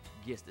everyone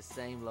gets the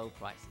same low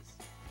prices.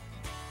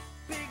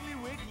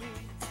 Piggly Wiggly,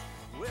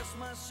 where's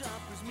my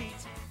shoppers meet?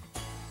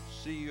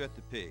 See you at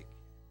the Pig.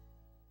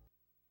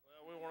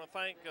 Well, we want to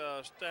thank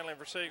Stanley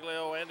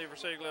Versiglio, Andy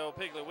Versiglio,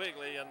 Piggly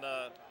Wiggly. And,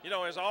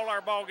 as all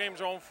our ball games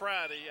are on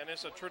Friday, and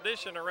it's a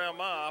tradition around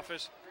my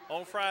office,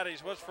 on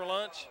Fridays, what's for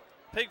lunch?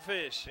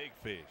 Pigfish.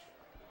 Pigfish.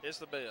 It's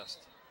the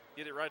best.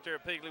 Get it right there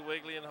at Piggly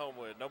Wiggly in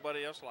Homewood.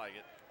 Nobody else like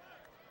it.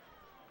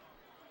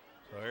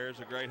 So here's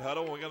a great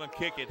huddle. We're going to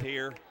kick it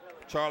here.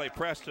 Charlie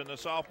Preston, the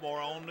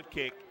sophomore, on the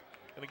kick.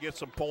 Going to get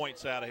some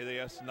points out of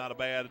this. Not a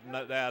bad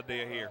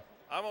idea here.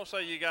 I'm going to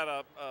say you got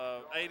a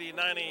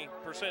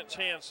 80-90%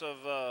 chance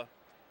of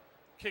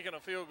kicking a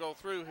field goal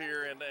through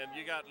here, and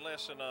you got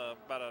less than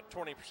about a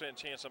 20%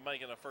 chance of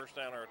making a 1st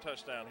down or a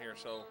touchdown here.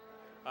 So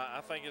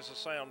I think it's a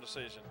sound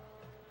decision.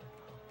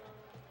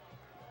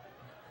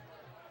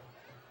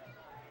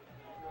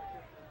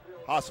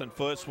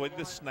 Hassenfuss with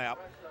the snap.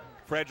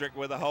 Frederick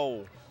with a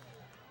hole.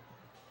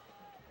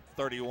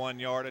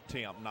 31-yard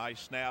attempt. Nice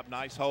snap,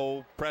 nice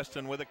hole.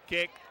 Preston with a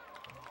kick.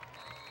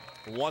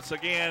 Once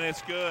again,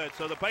 it's good.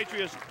 So the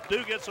Patriots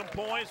do get some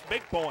points,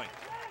 big points.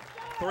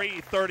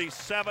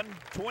 3:37,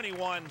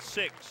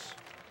 21-6.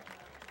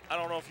 I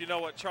don't know if you know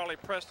what Charlie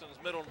Preston's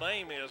middle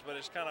name is, but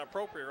it's kind of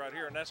appropriate right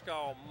here, and that's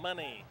called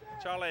Money.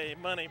 Charlie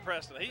Money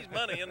Preston. He's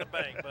money in the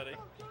bank, buddy.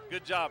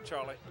 Good job,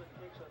 Charlie.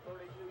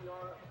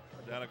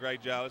 Done a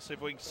great job. Let's see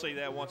if we can see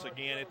that once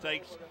again. It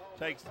takes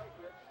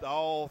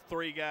all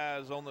 3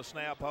 guys on the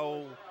snap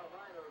hole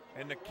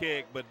and the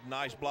kick, but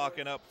nice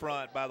blocking up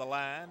front by the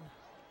line.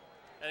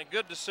 and a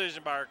good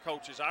decision by our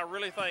coaches. I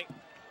really think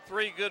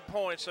 3 good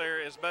points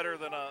there is better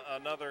than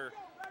another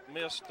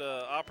missed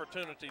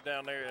opportunity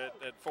down there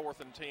at 4th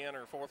and 10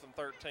 or 4th and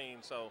 13.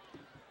 So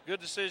good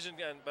decision,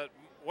 but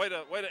way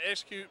to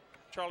execute,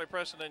 Charlie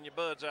Preston and your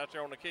buds out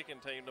there on the kicking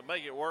team to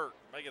make it work,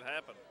 make it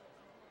happen.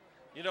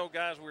 You know,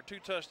 guys, we're 2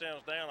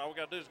 touchdowns down. All we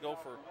got to do is go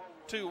for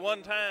 2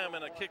 one time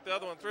and kick the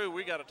other one through.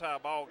 We got to tie a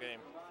ball game.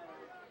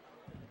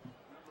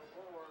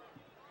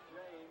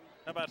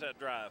 How about that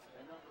drive?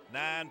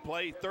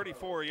 9-play,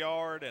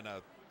 34-yard, and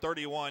a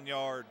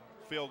 31-yard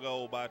field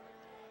goal by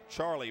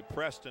Charlie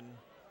Preston.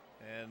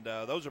 And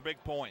those are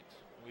big points.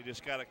 We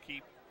just got to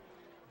keep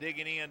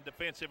digging in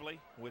defensively,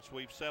 which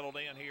we've settled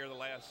in here the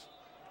last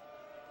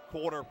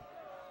quarter.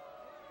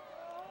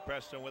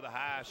 Preston with a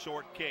high,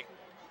 short kick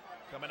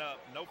coming up.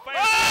 No fair.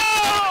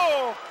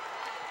 Oh!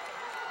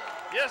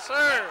 Yes,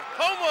 sir.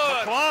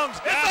 Homewood. McClung's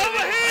got it's it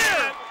over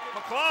here.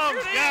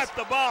 McClung's got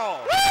the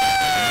ball.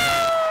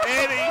 Woo!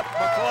 Eddie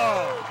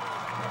McClung.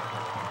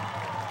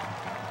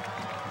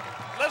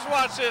 Let's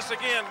watch this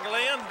again,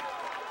 Glenn.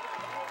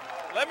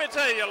 Let me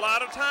tell you, a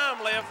lot of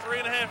time left,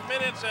 3.5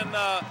 minutes, and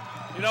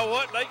you know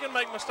what? They can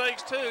make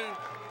mistakes too.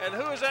 And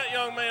who is that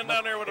young man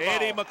down there with the ball?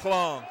 Eddie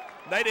McClung.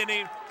 They didn't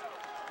even.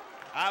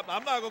 I'm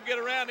not going to get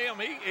around him.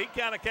 He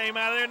kind of came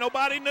out of there.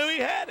 Nobody knew he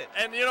had it.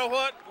 And you know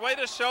what? Way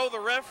to show the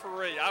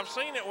referee. I've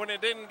seen it when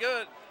it didn't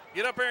good.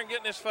 Get up there and get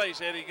in his face,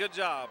 Eddie. Good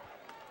job.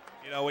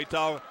 You know, we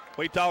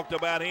talked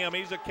about him.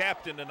 He's a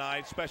captain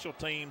tonight, special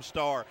team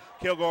star.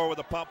 Kilgore with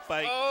a pump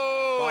fake.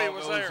 Oh, ball he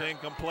was goes there.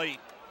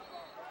 Incomplete.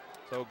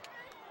 So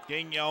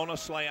Gigna on a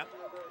slant.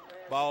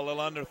 Ball a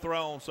little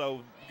underthrown,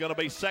 so going to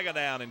be 2nd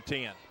down and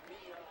 10.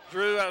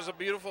 Drew, that was a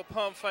beautiful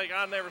pump fake.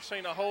 I've never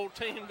seen a whole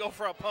team go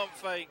for a pump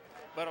fake,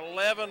 but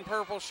 11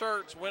 purple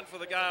shirts went for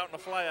the guy out in the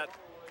flat,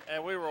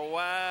 and we were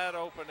wide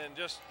open and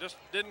just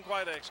didn't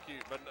quite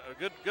execute. But a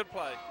good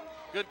play.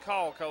 Good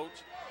call, Coach.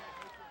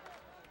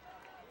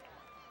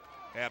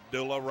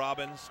 Abdullah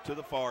Robbins to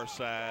the far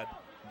side.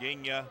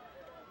 Gigna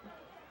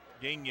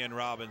and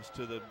Robbins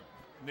to the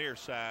near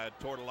side.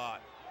 Tortolot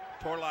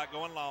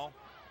going long.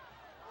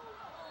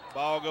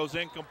 Ball goes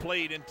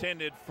incomplete,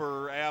 intended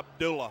for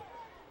Abdullah.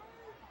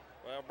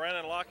 Well,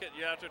 Brandon Lockett,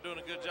 you're out there doing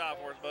a good job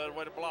for us, bud.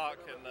 Way to block.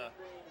 And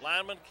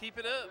lineman, keep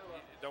it up.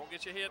 Don't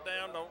get your head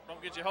down.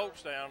 Don't get your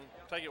hopes down.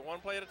 Take it one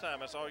play at a time.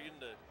 That's all you can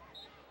do.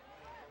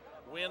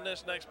 Win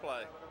this next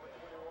play.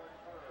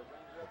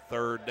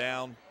 3rd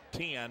down,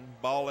 10.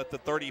 Ball at the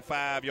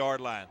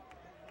 35-yard line.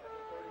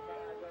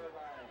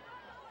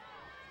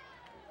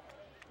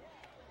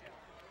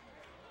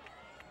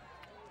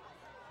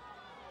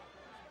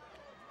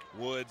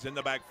 Woods in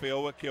the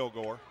backfield with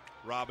Kilgore.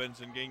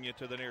 Robbins and Gigna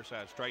to the near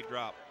side. Straight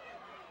drop.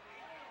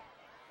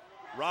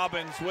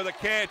 Robbins with a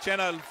catch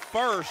and a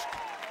first.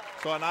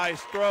 So a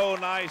nice throw,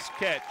 nice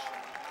catch.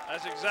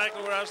 That's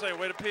exactly what I was saying.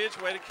 Way to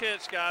pitch, way to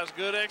catch, guys.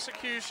 Good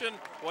execution.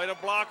 Way to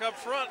block up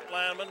front,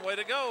 lineman. Way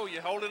to go.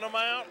 You're holding them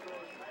out.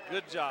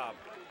 Good job.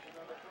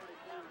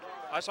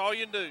 That's all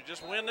you can do.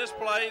 Just win this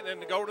play,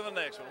 then go to the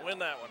next one. Win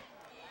that one.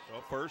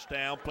 So 1st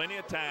down, plenty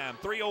of time.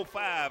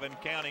 3:05 and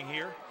counting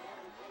here.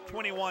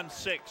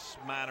 21-6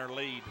 minor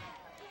lead.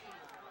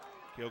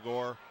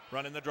 Kilgore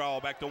running the draw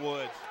back to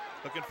Woods.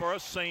 Looking for a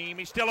seam.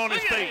 He's still on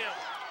his feet.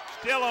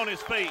 Still on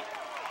his feet.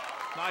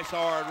 Nice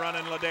hard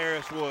running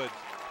Ladarius Woods.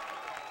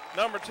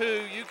 Number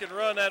 2, you can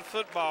run that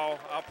football.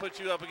 I'll put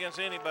you up against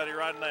anybody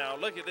right now.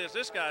 Look at this.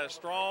 This guy is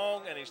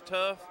strong and he's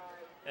tough.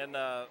 And,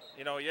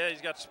 you know, yeah,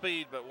 he's got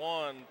speed, but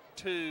 1,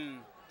 2,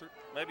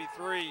 maybe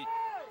 3,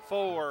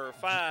 4,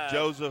 5.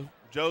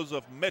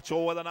 Joseph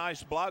Mitchell with a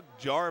nice block.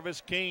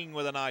 Jarvis King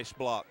with a nice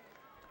block.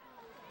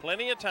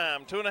 Plenty of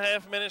time.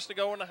 2.5 minutes to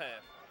go in the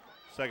half.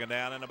 2nd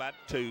down and about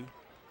 2.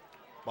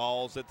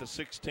 Ball's at the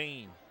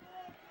 16.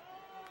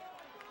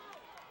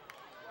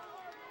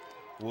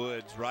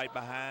 Woods right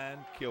behind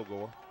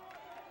Kilgore.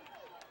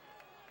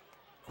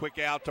 Quick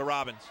out to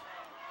Robbins.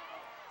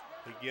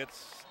 He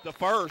gets the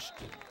first.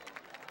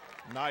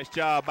 Nice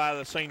job by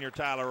the senior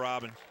Tyler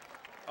Robbins.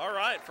 All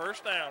right,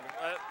 1st down.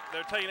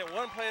 They're taking it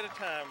one play at a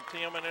time,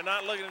 Tim, and they're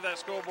not looking at that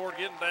scoreboard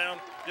getting down.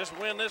 Just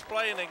win this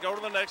play and then go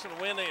to the next and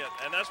win it.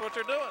 And that's what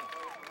they're doing.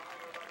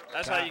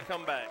 That's how you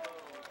come back.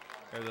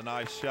 There's a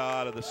nice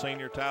shot of the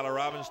senior Tyler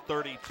Robbins,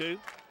 32.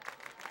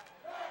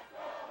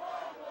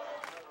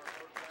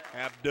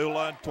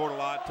 Abdullah and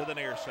Tortolot to the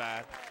near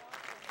side.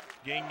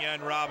 Gigna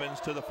and Robbins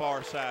to the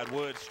far side.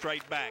 Woods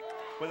straight back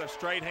with a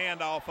straight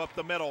handoff up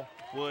the middle.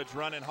 Woods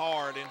running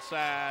hard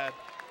inside,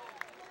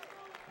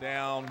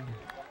 down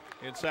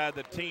inside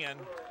the 10.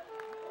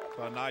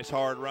 So a nice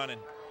hard running.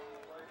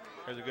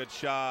 There's a good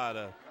shot.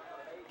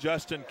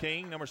 Justin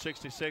King, number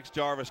 66.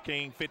 Jarvis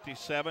King,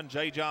 57.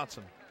 Jay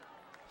Johnson.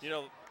 You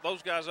know,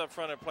 those guys up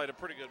front have played a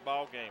pretty good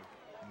ball game.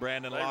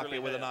 Brandon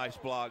Lockett with a nice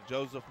block.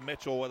 Joseph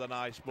Mitchell with a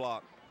nice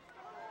block.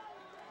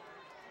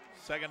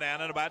 2nd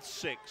down and about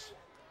 6.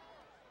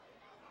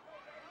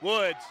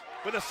 Woods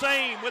with a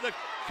seam, with a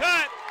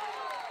cut.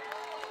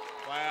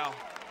 Wow,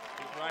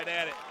 he's right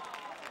at it.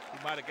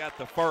 He might have got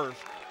the first.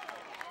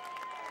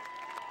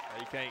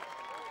 You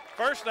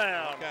First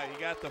down. Okay, he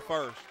got the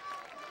first.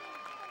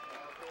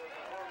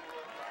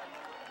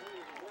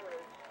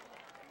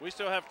 We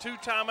still have 2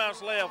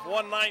 timeouts left,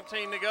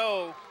 1:19 to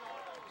go.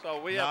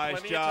 So we have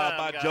plenty of time. Nice job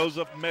by guys.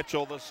 Joseph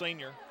Mitchell, the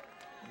senior,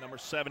 number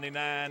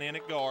 79 in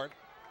at guard.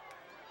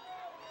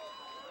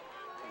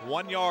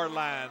 1 yard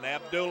line.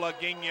 Abdullah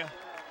Ginya,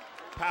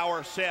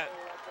 power set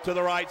to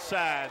the right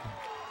side.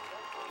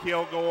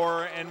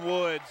 Kilgore and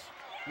Woods.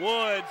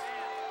 Woods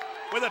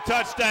with a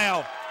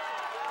touchdown.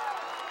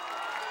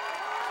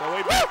 So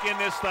we back in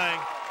this thing.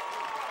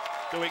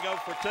 Do we go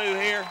for 2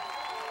 here?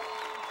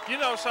 You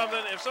know something,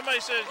 if somebody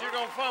says you're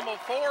going to fumble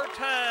 4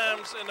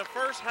 times in the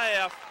first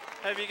half,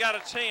 have you got a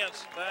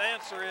chance? The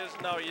answer is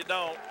no, you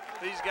don't.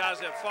 These guys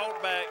have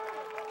fought back,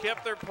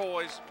 kept their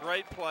poise.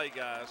 Great play,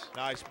 guys.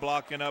 Nice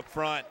blocking up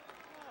front.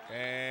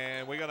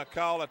 And we're going to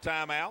call a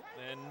timeout.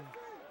 And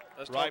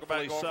let's talk about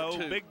rightfully going so.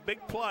 for 2.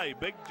 Big play.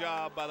 Big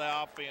job by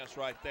the offense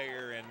right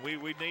there. And we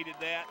needed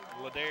that.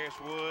 Ladarius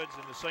Woods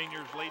and the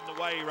seniors leading the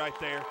way right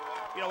there.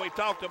 You know, we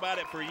talked about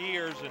it for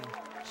years, and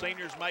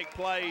seniors make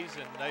plays,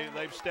 and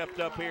they've stepped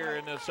up here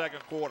in the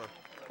second quarter.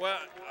 Well,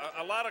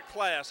 a lot of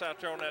class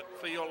out there on that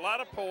field, a lot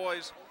of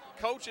poise.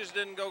 Coaches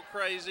didn't go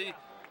crazy.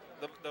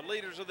 The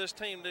leaders of this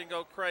team didn't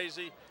go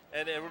crazy.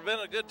 And it would have been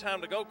a good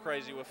time to go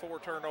crazy with 4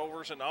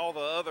 turnovers and all the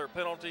other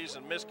penalties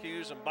and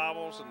miscues and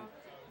bobbles and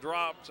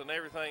drops and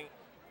everything.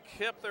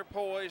 Kept their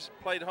poise,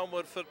 played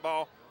Homewood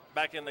football,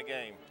 back in the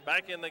game.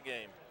 Back in the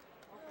game.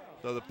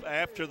 So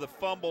after the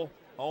fumble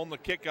on the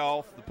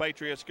kickoff, the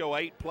Patriots go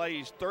 8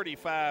 plays,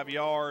 35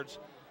 yards,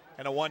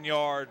 and a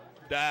 1-yard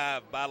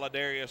dive by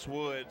Ladarius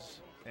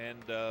Woods.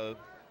 And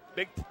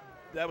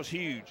that was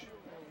huge.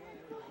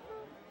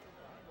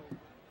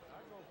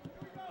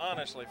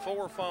 Honestly,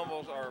 4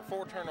 fumbles or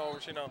 4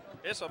 turnovers, you know,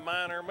 it's a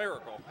minor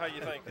miracle. How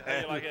you think? How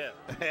you like that?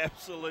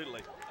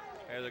 Absolutely.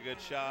 There's a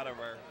good shot of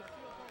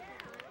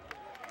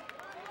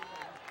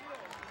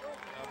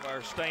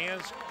our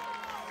stands.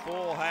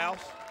 Full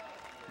house.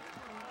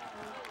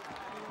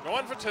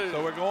 Going for 2.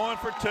 So we're going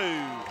for 2.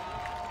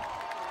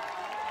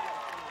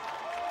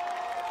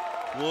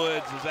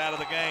 Woods is out of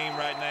the game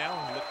right now.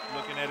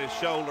 Looking at his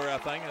shoulder, I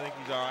think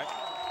he's all right.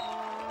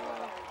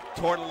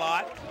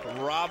 Tortelot,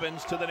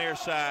 Robbins to the near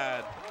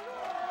side.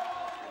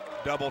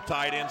 Double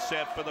tight end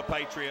set for the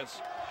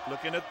Patriots.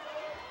 Looking to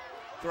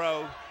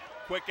throw.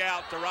 Quick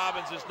out to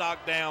Robbins is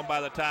knocked down by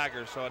the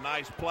Tigers. So a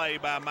nice play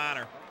by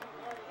Miner.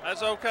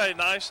 That's okay.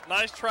 Nice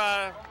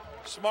try.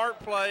 Smart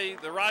play.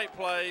 The right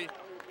play.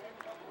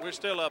 We're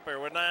still up there.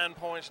 We're 9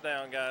 points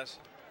down, guys.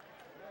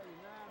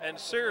 And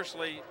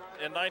seriously,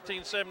 in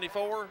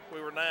 1974,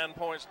 we were 9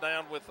 points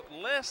down with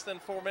less than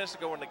 4 minutes to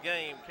go in the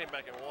game. Came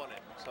back and won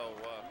it. So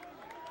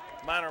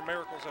minor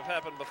miracles have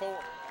happened before.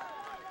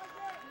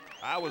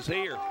 I was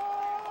here.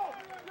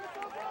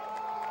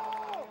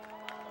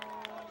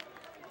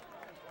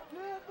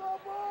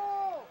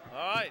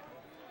 All right.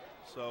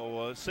 So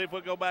let's see if we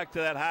go back to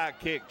that high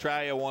kick.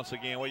 Try it once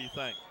again. What do you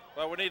think?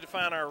 Well, we need to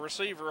find our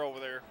receiver over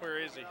there. Where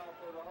is he?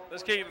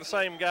 Let's keep the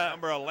same guy.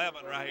 Number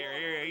 11 right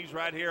here. He's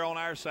right here on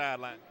our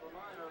sideline.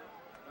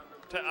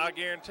 I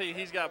guarantee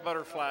he's got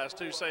butterflies,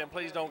 too, saying,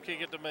 please don't kick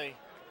it to me.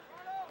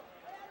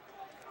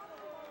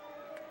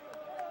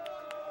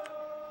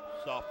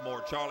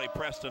 Sophomore Charlie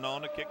Preston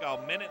on the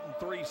kickoff.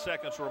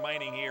 1:03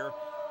 remaining here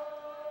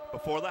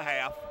before the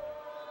half.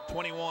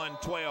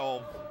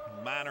 21-12,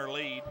 Miner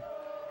lead.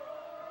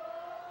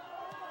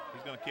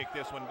 He's going to kick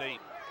this one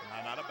deep.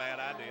 Not a bad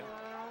idea.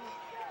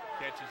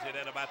 Catches it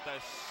at about the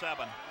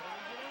 7.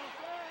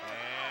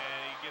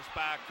 And he gets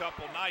by a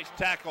couple. Nice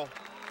tackle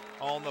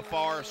on the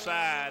far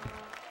side.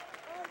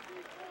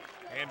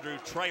 Andrew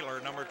Traylor,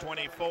 number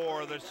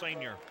 24, the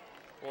senior.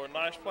 Boy,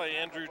 nice play.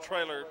 Andrew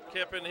Traylor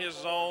kept in his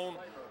zone.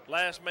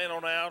 Last man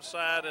on the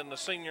outside, and the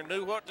senior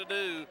knew what to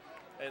do,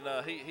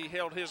 and he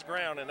held his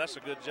ground, and that's a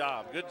good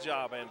job. Good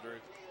job, Andrew.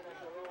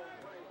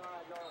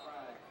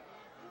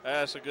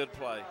 That's a good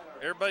play.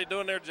 Everybody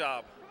doing their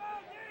job.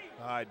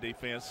 All right,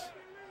 defense.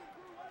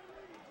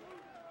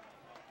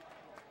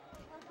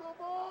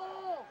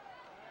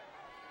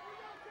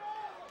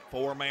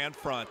 Four-man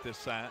front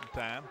this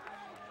time.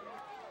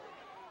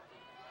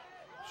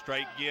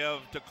 Straight give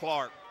to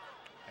Clark,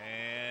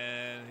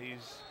 and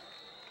he's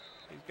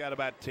got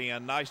about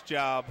 10. Nice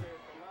job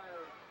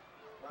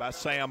by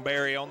Sam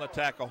Berry on the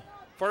tackle.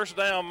 First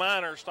down,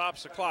 Miner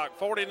stops the clock.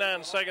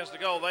 49 seconds to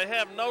go. They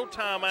have no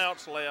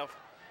timeouts left.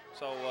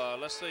 So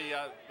let's see.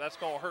 That's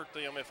going to hurt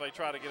them if they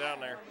try to get out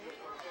there.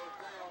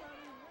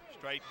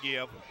 Straight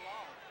give.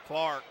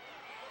 Clark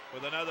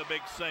with another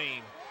big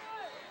seam.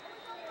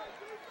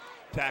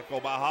 Tackle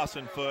by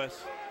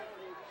Hassenfuss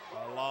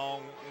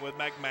along with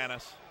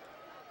McManus.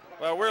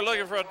 Well, we're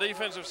looking for a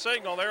defensive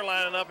signal. They're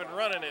lining up and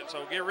running it,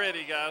 so get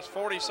ready, guys.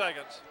 40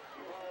 seconds.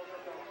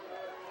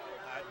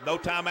 No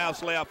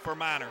timeouts left for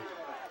Miner.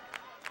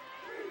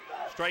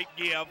 Straight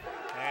give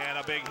and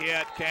a big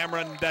hit.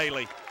 Cameron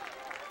Daly.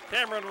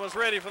 Cameron was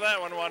ready for that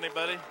one, wasn't he,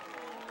 buddy?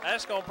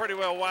 That's going to pretty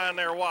well wind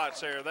their watch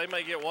there. They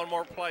may get one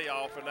more play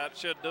off, and that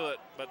should do it,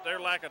 but their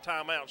lack of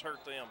timeouts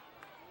hurt them.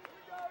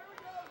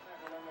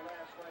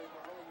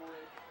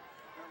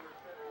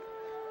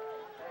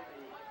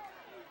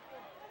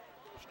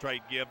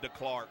 Straight give to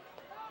Clark.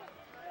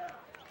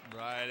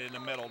 Right in the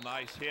middle.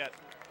 Nice hit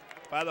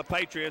by the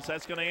Patriots.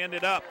 That's going to end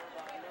it up.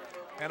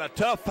 And a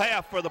tough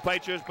half for the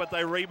Patriots, but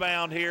they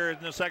rebound here in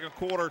the second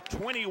quarter.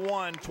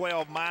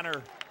 21-12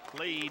 minor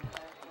lead.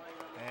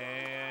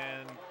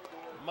 And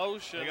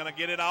motion. They're going to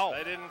get it off.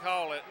 They didn't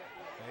call it.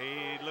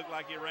 He looked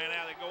like he ran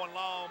out. They're going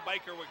long.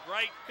 Baker with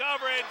great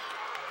coverage.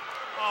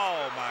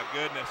 Oh, my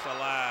goodness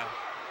alive.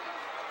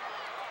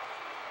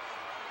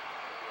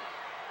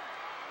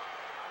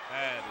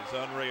 That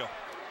is unreal.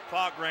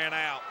 Clock ran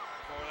out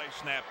before they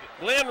snapped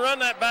it. Glenn, run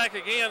that back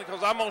again,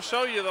 because I'm going to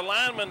show you the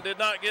lineman did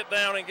not get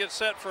down and get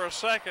set for a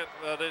second.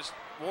 There's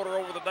water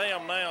over the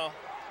dam now.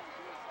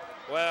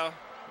 Well,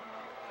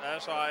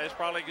 that's all right. It's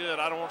probably good.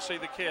 I don't want to see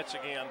the catch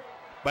again.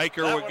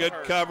 Baker That with one good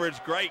hurt.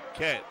 coverage. Great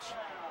catch.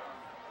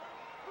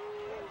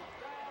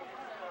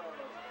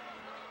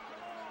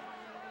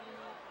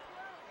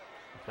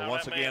 So Now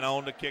once that again man-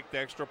 on to kick the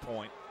extra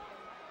point.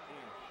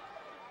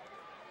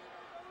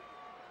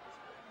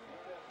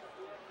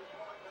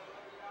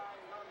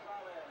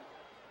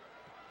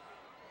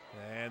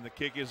 And the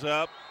kick is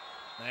up,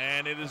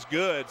 and it is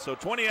good. So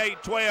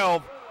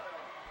 28-12,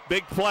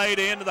 big play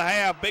to end of the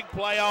half. Big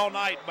play all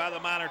night by the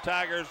Minor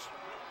Tigers.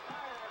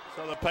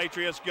 So the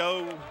Patriots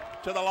go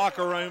to the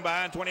locker room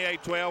behind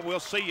 28-12. We'll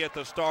see you at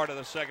the start of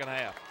the second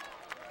half.